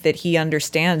think that he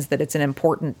understands that it's an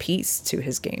important piece to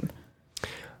his game.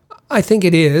 I think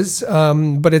it is,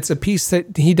 but it's a piece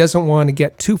that he doesn't want to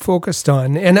get too focused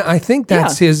on, and I think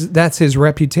that's his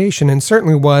reputation, and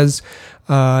certainly was.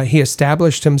 He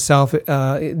established himself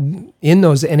in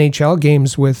those NHL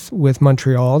games with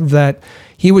Montreal, that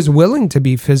he was willing to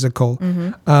be physical.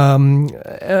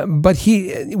 Mm-hmm. But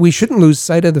we shouldn't lose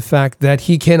sight of the fact that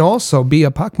he can also be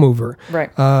a puck mover.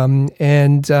 Right. I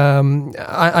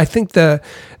think the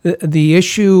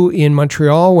issue in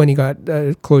Montreal when he got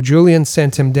Claude Julien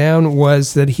sent him down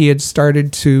was that he had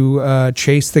started to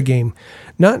chase the game.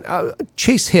 Not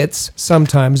chase hits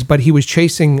sometimes, but he was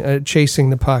chasing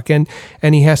the puck, and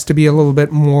he has to be a little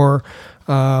bit more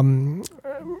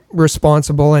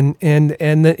responsible. And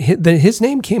his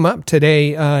name came up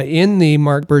today in the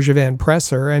Marc Bergevin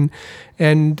presser, and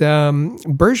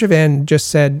Bergevin just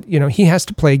said, he has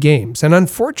to play games, and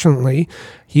unfortunately,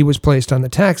 he was placed on the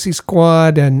taxi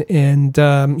squad, and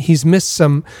he's missed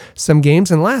some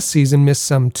games, and last season missed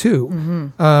some too.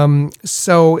 Mm-hmm.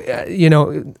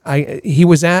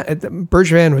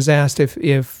 Bergevin was asked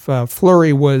if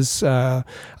Fleury was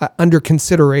under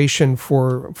consideration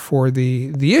for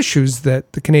the issues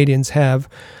that the Canadians have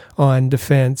on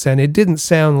defense, and it didn't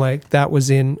sound like that was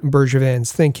in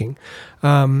Bergevin's thinking.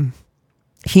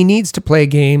 He needs to play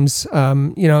games.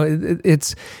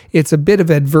 It's a bit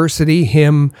of adversity,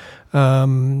 him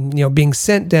being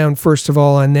sent down first of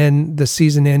all, and then the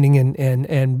season ending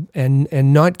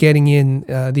and not getting in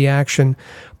the action.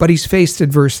 But he's faced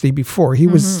adversity before. He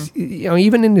was,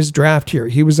 even in his draft year,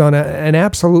 he was on an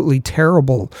absolutely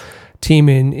terrible team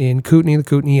in Kootenay, the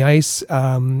Kootenay Ice.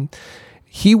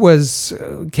 Cale was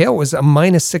a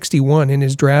 -61 in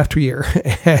his draft year,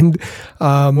 and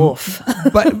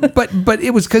but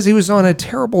it was because he was on a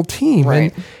terrible team,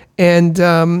 right.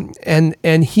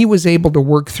 and he was able to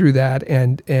work through that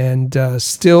and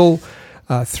still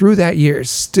through that year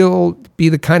still be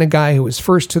the kind of guy who was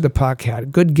first to the puck, had a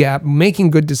good gap, making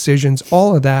good decisions,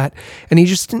 all of that, and he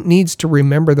just needs to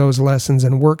remember those lessons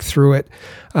and work through it.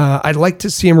 I'd like to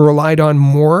see him relied on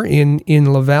more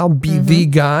in Laval, be the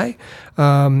guy,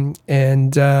 and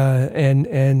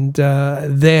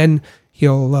then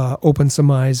he'll open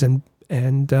some eyes and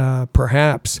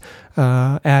perhaps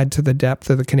add to the depth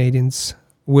of the Canadians,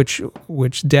 which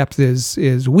depth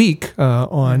is weak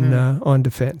on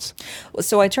defense.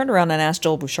 So I turned around and asked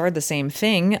Joel Bouchard the same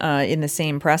thing in the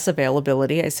same press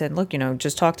availability. I said, look,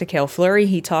 just talk to Cale Fleury.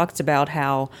 He talked about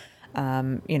how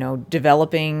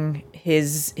developing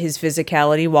his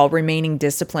physicality while remaining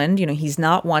disciplined. He's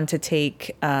not one to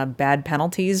take bad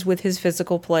penalties with his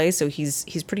physical play, so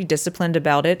he's pretty disciplined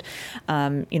about it.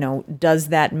 Does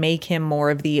that make him more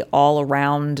of the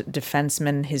all-around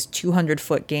defenseman? His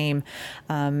 200-foot game,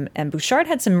 and Bouchard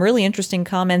had some really interesting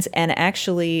comments, and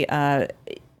actually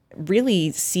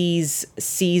really sees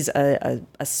a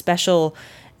special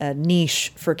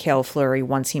niche for Cale Fleury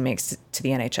once he makes it to the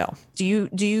NHL. Do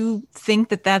you think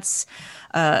that that's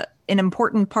an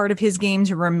important part of his game,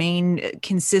 to remain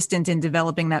consistent in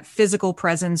developing that physical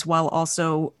presence while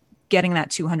also getting that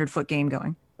 200-foot game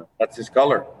going? That's his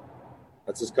color.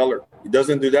 He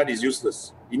doesn't do that, he's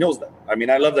useless. He knows that. I mean,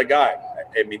 I love the guy.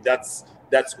 I mean, that's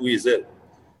who he is.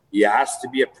 He has to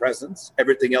be a presence.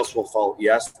 Everything else will follow. He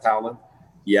has talent.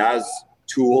 He has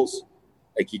tools.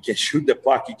 Like, he can shoot the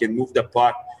puck. He can move the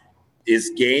puck.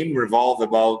 His game revolves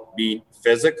about being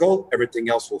physical. Everything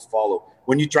else will follow.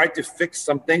 When you try to fix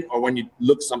something, or when you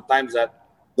look sometimes at,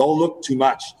 don't look too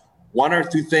much. One or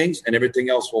two things and everything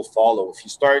else will follow. If you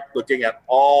start looking at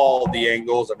all the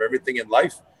angles of everything in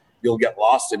life, you'll get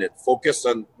lost in it. Focus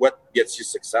on what gets you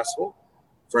successful.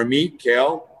 For me,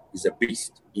 Cale is a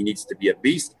beast. He needs to be a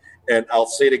beast. And I'll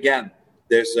say it again.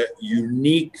 There's a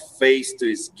unique face to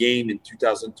his game in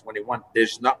 2021.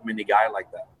 There's not many guys like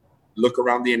that. Look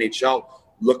around the NHL,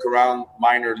 look around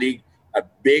minor league, a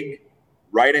big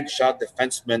right-hand shot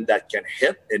defenseman that can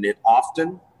hit, and hit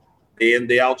often, day in,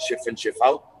 day out, shift in, shift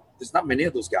out. There's not many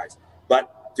of those guys.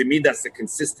 But to me, that's the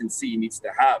consistency he needs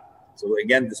to have. So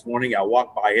again, this morning I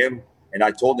walked by him and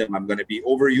I told him, I'm going to be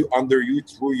over you, under you,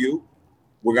 through you.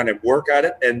 We're going to work at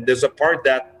it. And there's a part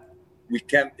that we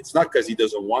can't, it's not because he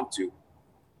doesn't want to.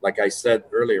 Like I said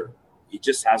earlier, he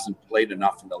just hasn't played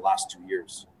enough in the last 2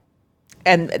 years.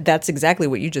 And that's exactly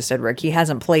what you just said, Rick. He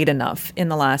hasn't played enough in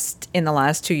the last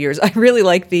 2 years. I really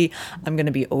like the I'm going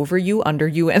to be over you, under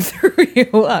you, and through you.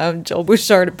 Joel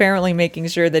Bouchard apparently making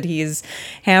sure that he is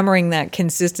hammering that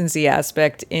consistency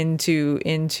aspect into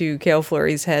Cale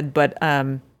Fleury's head. But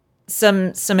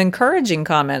some encouraging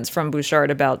comments from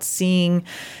Bouchard about seeing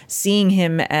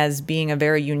him as being a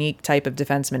very unique type of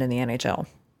defenseman in the NHL.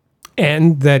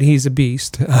 And that he's a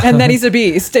beast. And that he's a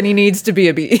beast, and he needs to be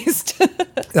a beast.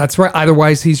 That's right.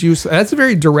 Otherwise, he's useless. That's a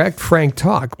very direct, frank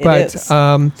talk. But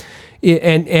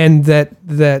and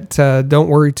that don't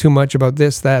worry too much about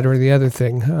this, that, or the other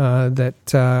thing.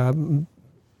 That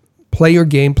play your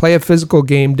game, play a physical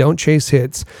game. Don't chase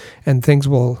hits, and things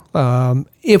will,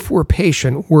 if we're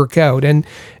patient, work out. And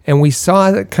we saw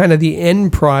that kind of the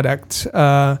end product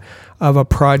of a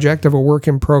project, of a work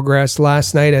in progress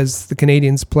last night as the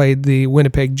Canadians played the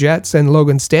Winnipeg Jets, and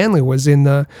Logan Stanley was in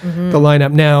the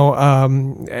lineup. Now,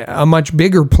 a much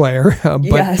bigger player,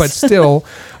 but still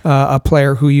a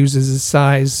player who uses his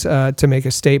size to make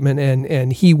a statement,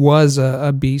 and he was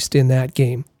a beast in that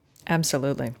game.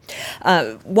 Absolutely.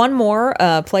 One more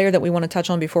player that we want to touch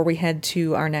on before we head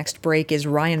to our next break is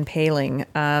Ryan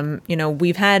Poehling.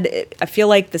 We've had, I feel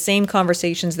like, the same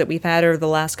conversations that we've had over the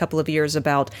last couple of years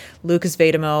about Lucas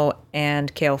Vejdemo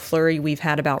and Cale Fleury, we've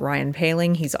had about Ryan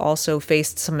Poehling. He's also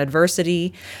faced some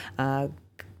adversity,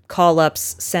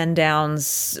 call-ups,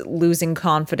 send-downs, losing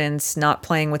confidence, not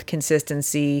playing with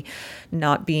consistency,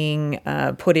 not being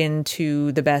put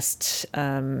into the best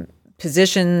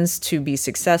positions to be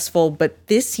successful. But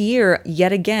this year,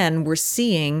 yet again, we're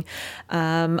seeing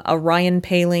a Ryan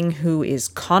Poehling who is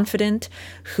confident,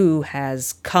 who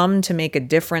has come to make a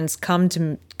difference, come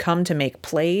to make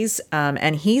plays,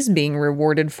 and he's being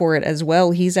rewarded for it as well.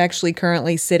 He's actually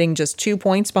currently sitting just 2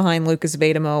 points behind Lucas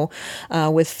Vejdemo,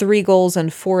 with 3 goals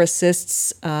and 4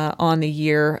 assists on the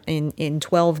year in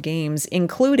 12 games,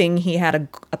 including he had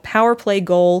a power play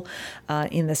goal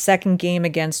in the second game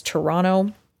against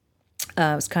Toronto.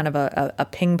 It was kind of a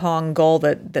ping pong goal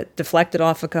that deflected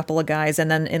off a couple of guys. And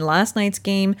then in last night's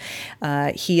game,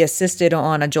 he assisted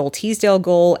on a Joel Teasdale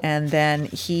goal, and then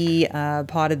he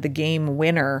potted the game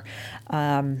winner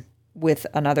with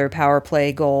another power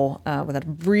play goal with a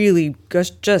really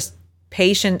just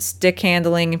patient stick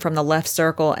handling from the left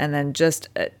circle, and then just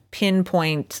a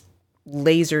pinpoint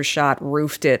laser shot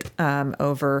roofed it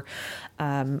over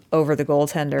the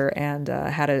goaltender, and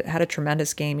had a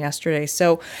tremendous game yesterday.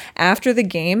 So after the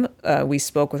game, we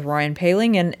spoke with Ryan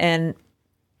Poehling and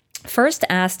first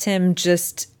asked him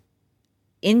just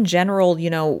in general,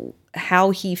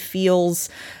 how he feels,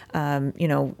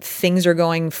 things are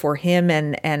going for him,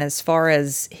 and as far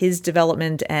as his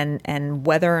development, and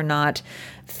whether or not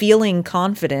feeling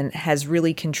confident has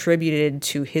really contributed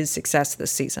to his success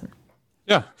this season.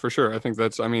 Yeah, for sure. I think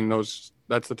that's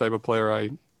the type of player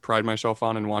I pride myself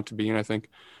on and want to be. And I think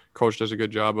coach does a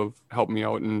good job of helping me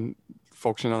out and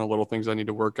focusing on the little things I need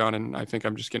to work on, and I think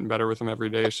I'm just getting better with them every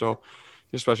day. So,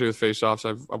 especially with faceoffs,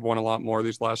 I've won a lot more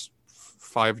these last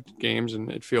 5 games,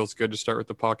 and it feels good to start with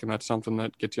the puck, and that's something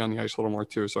that gets you on the ice a little more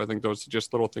too. So I think those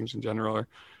just little things in general are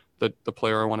the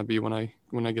player I want to be when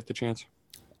I get the chance.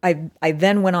 I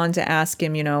then went on to ask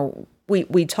him, we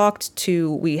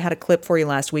had a clip for you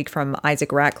last week from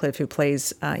Isaac Ratcliffe, who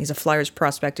plays, he's a Flyers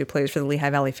prospect who plays for the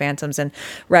Lehigh Valley Phantoms. And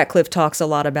Ratcliffe talks a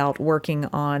lot about working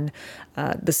on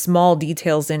the small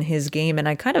details in his game. And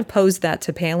I kind of posed that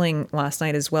to Paling last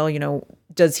night as well.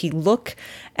 Does he look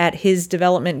at his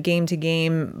development game to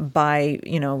game by,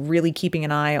 really keeping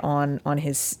an eye on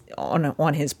his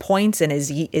points, and is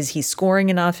he scoring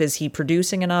enough? Is he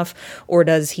producing enough? Or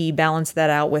does he balance that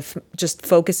out with just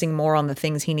focusing more on the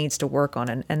things he needs to work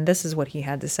on? And this is what he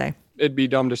had to say. It'd be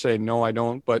dumb to say, no, I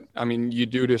don't. But I mean, you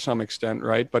do to some extent,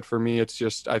 right? But for me, it's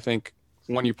just, I think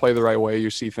when you play the right way, you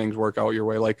see things work out your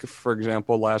way. Like, for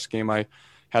example, last game, I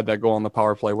had that goal on the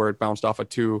power play where it bounced off of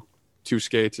two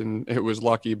skates, and it was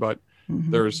lucky, but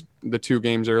there's the 2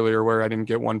 games earlier where I didn't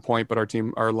get 1 point, but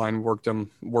our line worked them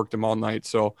all night.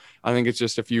 So I think it's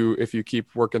just, if you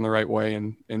keep working the right way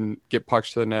and get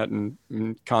pucks to the net and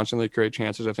constantly create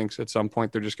chances, I think at some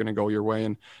point they're just going to go your way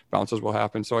and bounces will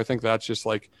happen. So I think that's just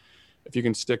like, if you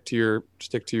can stick to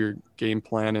your game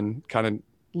plan and kind of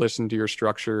listen to your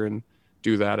structure and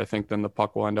do that, I think then the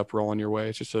puck will end up rolling your way.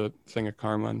 It's just a thing of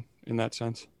karma in that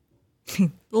sense.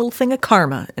 Little thing of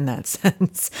karma in that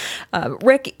sense.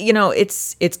 Rick,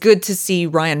 it's good to see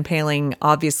Ryan Paling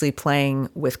obviously playing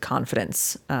with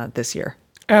confidence this year.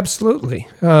 Absolutely.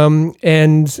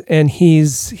 And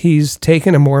he's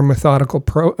taken a more methodical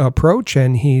approach,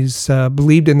 and he's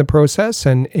believed in the process,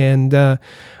 and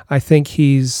I think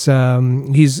he's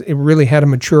really had a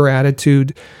mature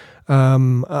attitude.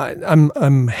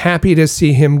 I'm happy to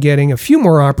see him getting a few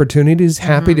more opportunities.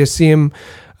 Happy to see him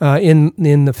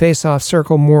in the face-off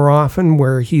circle more often,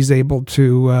 where he's able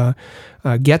to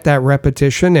get that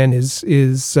repetition and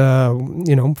is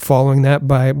following that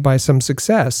by some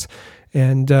success.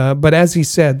 And but as he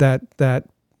said, that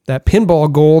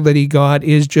pinball goal that he got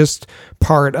is just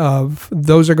part of.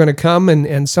 Those are going to come,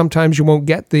 and sometimes you won't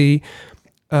get the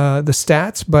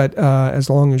stats, but as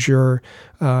long as you're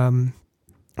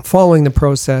following the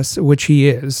process, which he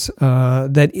is,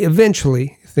 that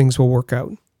eventually things will work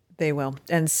out. They will.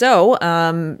 And so,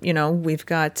 we've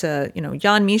got, Jan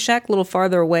Mysak a little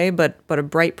farther away, but a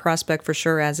bright prospect for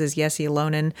sure, as is Jesse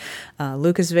Alonen,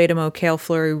 Lucas Vedamo, Cale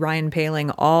Fleury, Ryan Paling,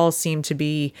 all seem to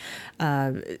be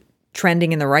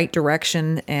trending in the right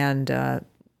direction, and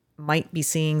might be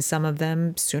seeing some of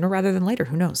them sooner rather than later.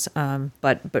 Who knows?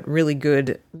 But really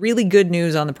good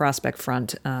news on the prospect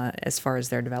front as far as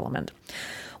their development.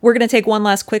 We're going to take one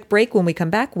last quick break. When we come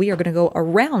back, we are going to go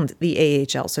around the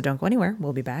AHL, so don't go anywhere.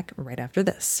 We'll be back right after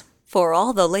this. For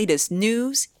all the latest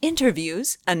news,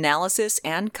 interviews, analysis,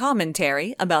 and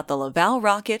commentary about the Laval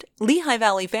Rocket, Lehigh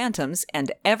Valley Phantoms,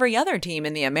 and every other team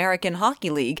in the American Hockey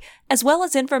League, as well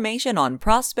as information on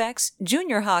prospects,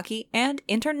 junior hockey, and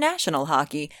international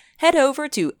hockey, head over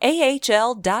to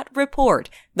ahl.report,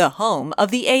 the home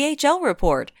of the AHL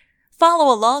Report.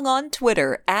 Follow along on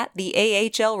Twitter at the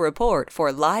AHL Report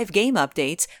for live game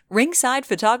updates, ringside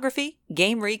photography,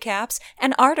 game recaps,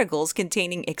 and articles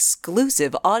containing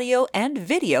exclusive audio and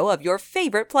video of your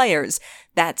favorite players.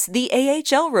 That's the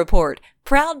AHL Report,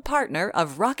 proud partner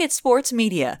of Rocket Sports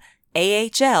Media.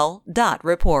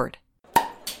 AHL.report.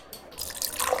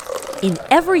 In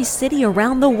every city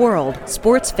around the world,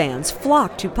 sports fans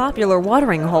flock to popular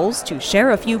watering holes to share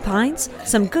a few pints,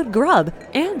 some good grub,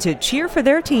 and to cheer for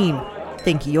their team.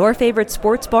 Think your favorite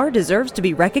sports bar deserves to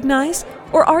be recognized?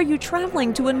 Or are you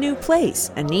traveling to a new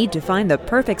place and need to find the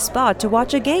perfect spot to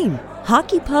watch a game?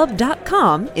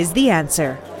 HockeyPub.com is the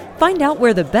answer. Find out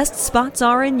where the best spots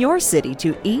are in your city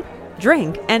to eat,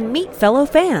 drink, and meet fellow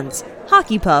fans.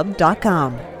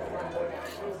 HockeyPub.com.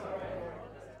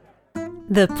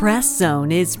 The Press Zone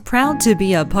is proud to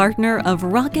be a partner of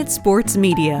Rocket Sports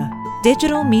Media,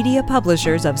 digital media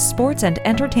publishers of sports and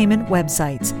entertainment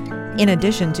websites. In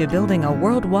addition to building a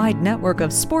worldwide network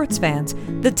of sports fans,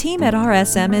 the team at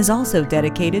RSM is also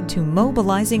dedicated to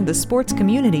mobilizing the sports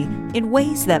community in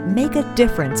ways that make a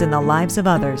difference in the lives of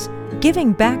others.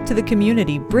 Giving back to the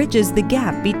community bridges the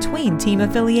gap between team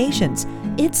affiliations.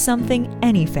 It's something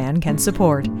any fan can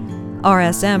support.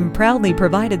 RSM proudly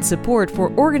provided support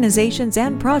for organizations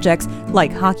and projects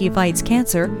like Hockey Fights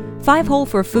Cancer, 5 Hole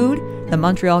for Food, the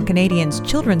Montreal Canadiens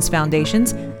Children's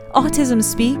Foundations, Autism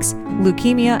Speaks,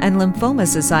 Leukemia and Lymphoma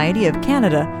Society of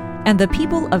Canada, and the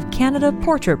People of Canada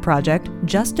Portrait Project,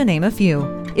 just to name a few.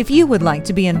 If you would like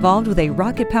to be involved with a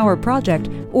Rocket Power project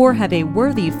or have a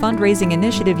worthy fundraising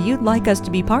initiative you'd like us to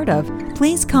be part of,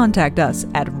 please contact us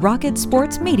at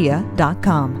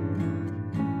rocketsportsmedia.com.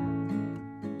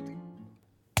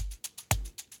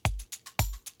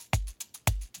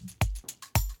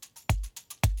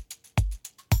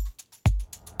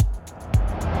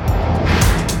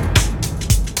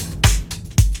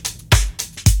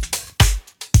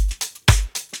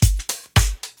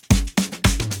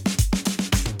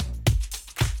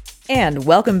 And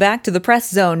welcome back to the Press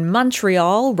Zone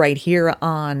Montreal, right here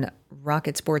on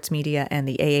Rocket Sports Media and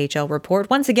the AHL Report.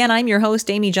 Once again, I'm your host,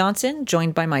 Amy Johnson,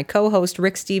 joined by my co-host,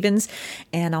 Rick Stevens.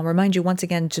 And I'll remind you once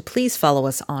again to please follow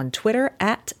us on Twitter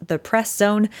at the Press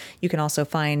Zone. You can also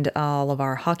find all of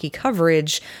our hockey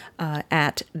coverage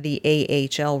at the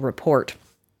AHL Report.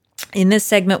 In this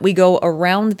segment, we go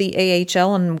around the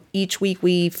AHL, and each week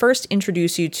we first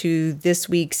introduce you to this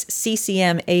week's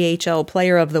CCM AHL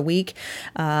Player of the Week,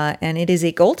 and it is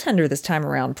a goaltender this time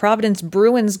around. Providence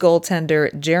Bruins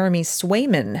goaltender Jeremy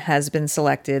Swayman has been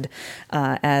selected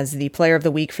as the Player of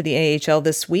the Week for the AHL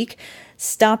this week,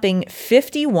 stopping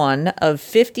 51 of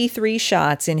 53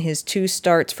 shots in his 2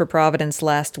 starts for Providence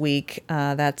last week.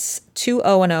 That's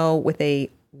 2-0-0 with a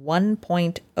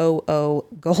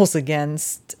 1.00 goals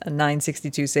against, a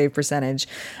 .962 save percentage.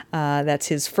 That's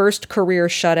his first career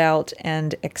shutout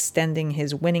and extending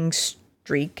his winning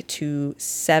streak to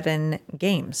 7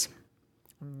 games.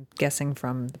 I'm guessing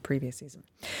from the previous season.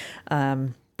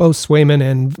 Both Swayman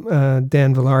and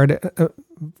Dan Vladar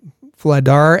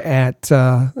at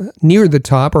near the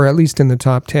top, or at least in the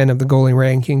top 10 of the goalie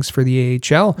rankings for the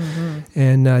AHL. Mm-hmm.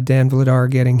 And Dan Vladar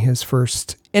getting his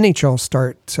first NHL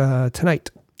start tonight.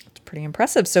 Pretty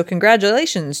impressive. So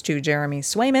congratulations to Jeremy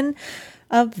Swayman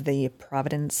of the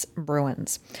Providence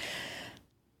Bruins.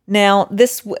 Now,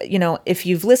 this, if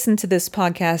you've listened to this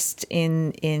podcast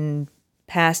in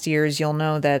past years, you'll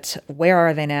know that Where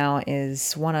Are They Now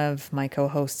is one of my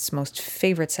co-hosts' most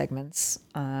favorite segments.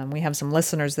 We have some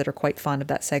listeners that are quite fond of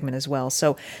that segment as well.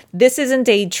 So this isn't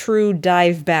a true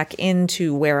dive back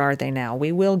into Where Are They Now.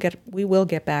 We will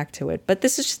get back to it, but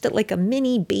this is just like a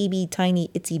mini baby tiny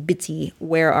itsy bitsy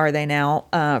Where Are They Now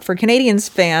for Canadiens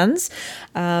fans,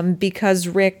 because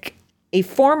Rick, a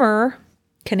former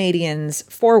Canadiens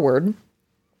forward,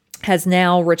 has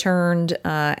now returned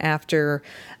after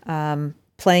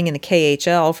playing in the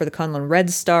KHL for the Kunlun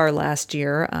Red Star last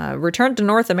year, returned to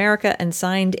North America and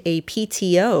signed a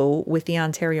PTO with the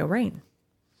Ontario Reign.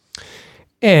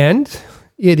 And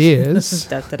it is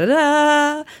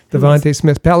Devontae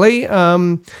Smith-Pelly,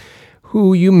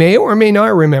 who you may or may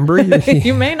not remember.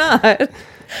 You may not.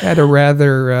 Had a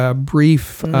rather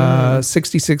brief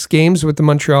 66 games with the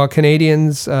Montreal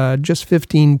Canadiens, just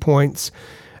 15 points.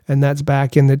 And that's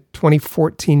back in the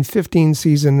 2014-15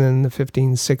 season and the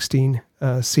 15-16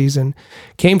 season.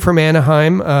 Came from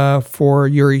Anaheim for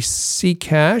Yuri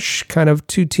Seacash, kind of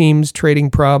 2 teams trading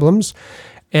problems.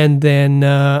 And then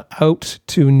out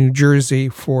to New Jersey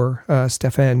for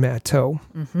Stéphane Matteau.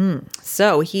 Mm-hmm.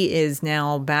 So he is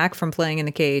now back from playing in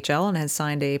the KHL and has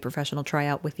signed a professional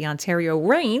tryout with the Ontario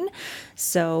Reign.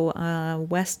 So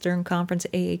Western Conference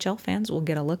AHL fans will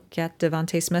get a look at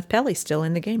Devontae Smith-Pelly still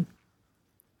in the game.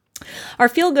 Our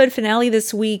feel-good finale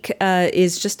this week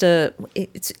is just Rick,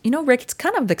 it's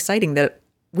kind of exciting that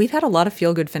we've had a lot of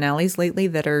feel-good finales lately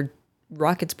that are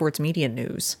Rocket Sports Media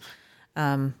news.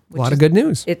 A lot of good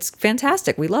news. It's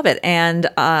fantastic. We love it. And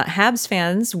Habs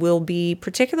fans will be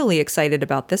particularly excited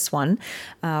about this one.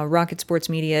 Rocket Sports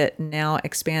Media now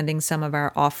expanding some of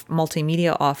our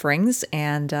multimedia offerings.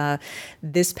 And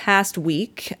this past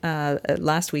week,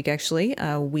 last week actually,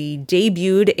 we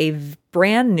debuted a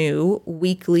brand new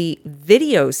weekly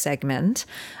video segment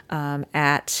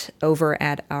over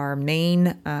at our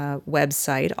main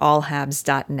website,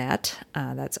 allhabs.net.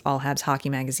 That's All Habs Hockey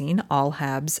Magazine,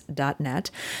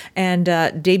 allhabs.net, and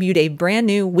debuted a brand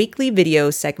new weekly video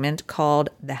segment called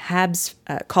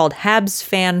Habs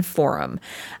Fan Forum.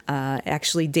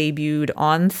 Actually debuted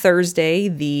on Thursday,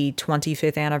 the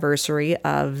 25th anniversary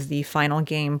of the final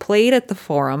game played at the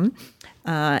Forum.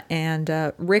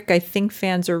 And Rick, I think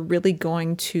fans are really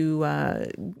going to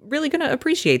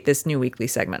appreciate this new weekly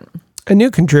segment. A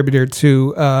new contributor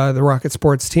to the Rocket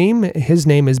Sports team. His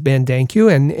name is Ben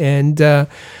Dankyu, and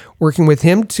working with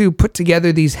him to put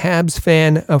together these Habs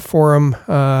fan forum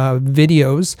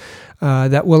videos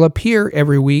that will appear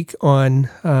every week on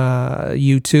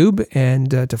YouTube. And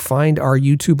to find our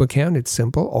YouTube account, it's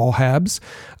simple, All Habs.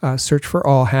 Search for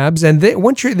All Habs. And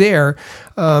once you're there,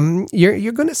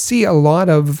 you're going to see a lot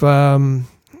of,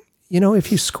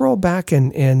 if you scroll back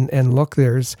and look,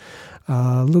 there's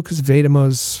Lucas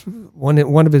Vedemo's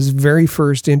one of his very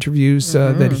first interviews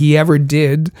that he ever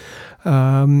did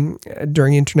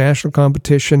during international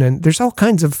competition. And there's all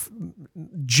kinds of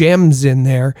gems in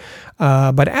there.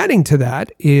 But adding to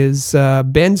that is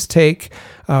Ben's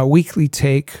weekly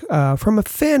take from a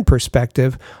fan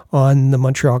perspective on the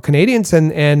Montreal Canadiens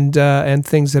and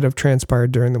things that have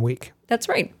transpired during the week. That's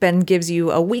right. Ben gives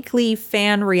you a weekly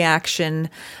fan reaction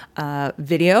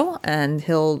video, and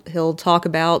he'll talk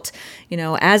about,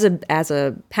 as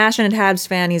a passionate Habs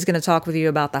fan, he's going to talk with you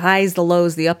about the highs, the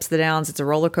lows, the ups, the downs. It's a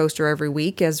roller coaster every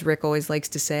week, as Rick always likes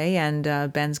to say, and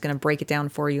Ben's going to break it down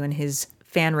for you in his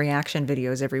fan reaction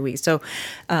videos every week. So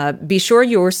be sure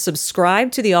you're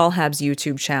subscribed to the All Habs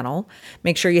YouTube channel.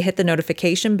 Make sure you hit the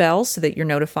notification bell so that you're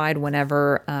notified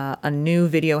whenever a new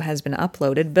video has been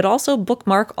uploaded, but also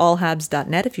bookmark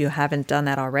allhabs.net if you haven't done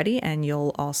that already, and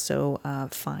you'll also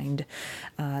find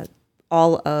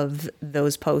all of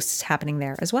those posts happening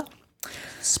there as well.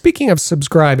 Speaking of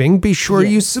subscribing, be sure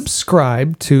you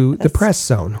subscribe to the Press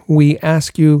Zone. We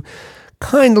ask you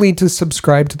kindly to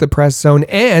subscribe to the Press Zone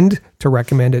and to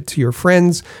recommend it to your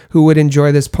friends who would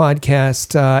enjoy this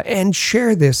podcast, and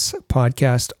share this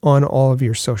podcast on all of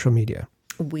your social media.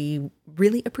 We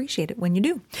really appreciate it when you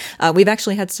do. We've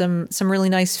actually had some really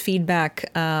nice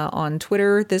feedback on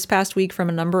Twitter this past week from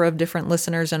a number of different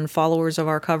listeners and followers of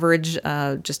our coverage,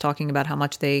 just talking about how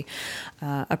much they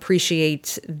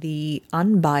appreciate the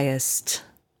unbiased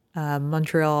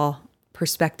Montreal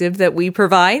perspective that we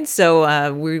provide.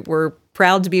 So we're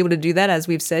proud to be able to do that. As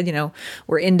we've said,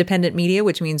 we're independent media,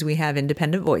 which means we have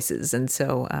independent voices. And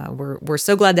so we're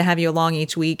so glad to have you along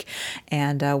each week.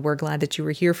 And we're glad that you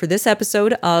were here for this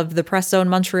episode of the Press Zone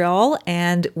Montreal.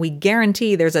 And we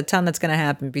guarantee there's a ton that's going to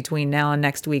happen between now and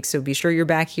next week. So be sure you're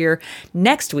back here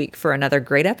next week for another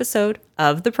great episode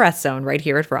of the Press Zone right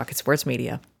here at Rocket Sports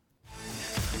Media.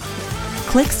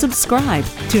 Click subscribe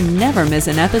to never miss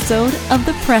an episode of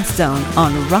the Press Zone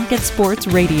on Rocket Sports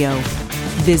Radio.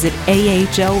 Visit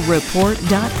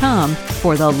ahlreport.com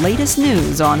for the latest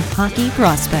news on hockey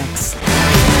prospects.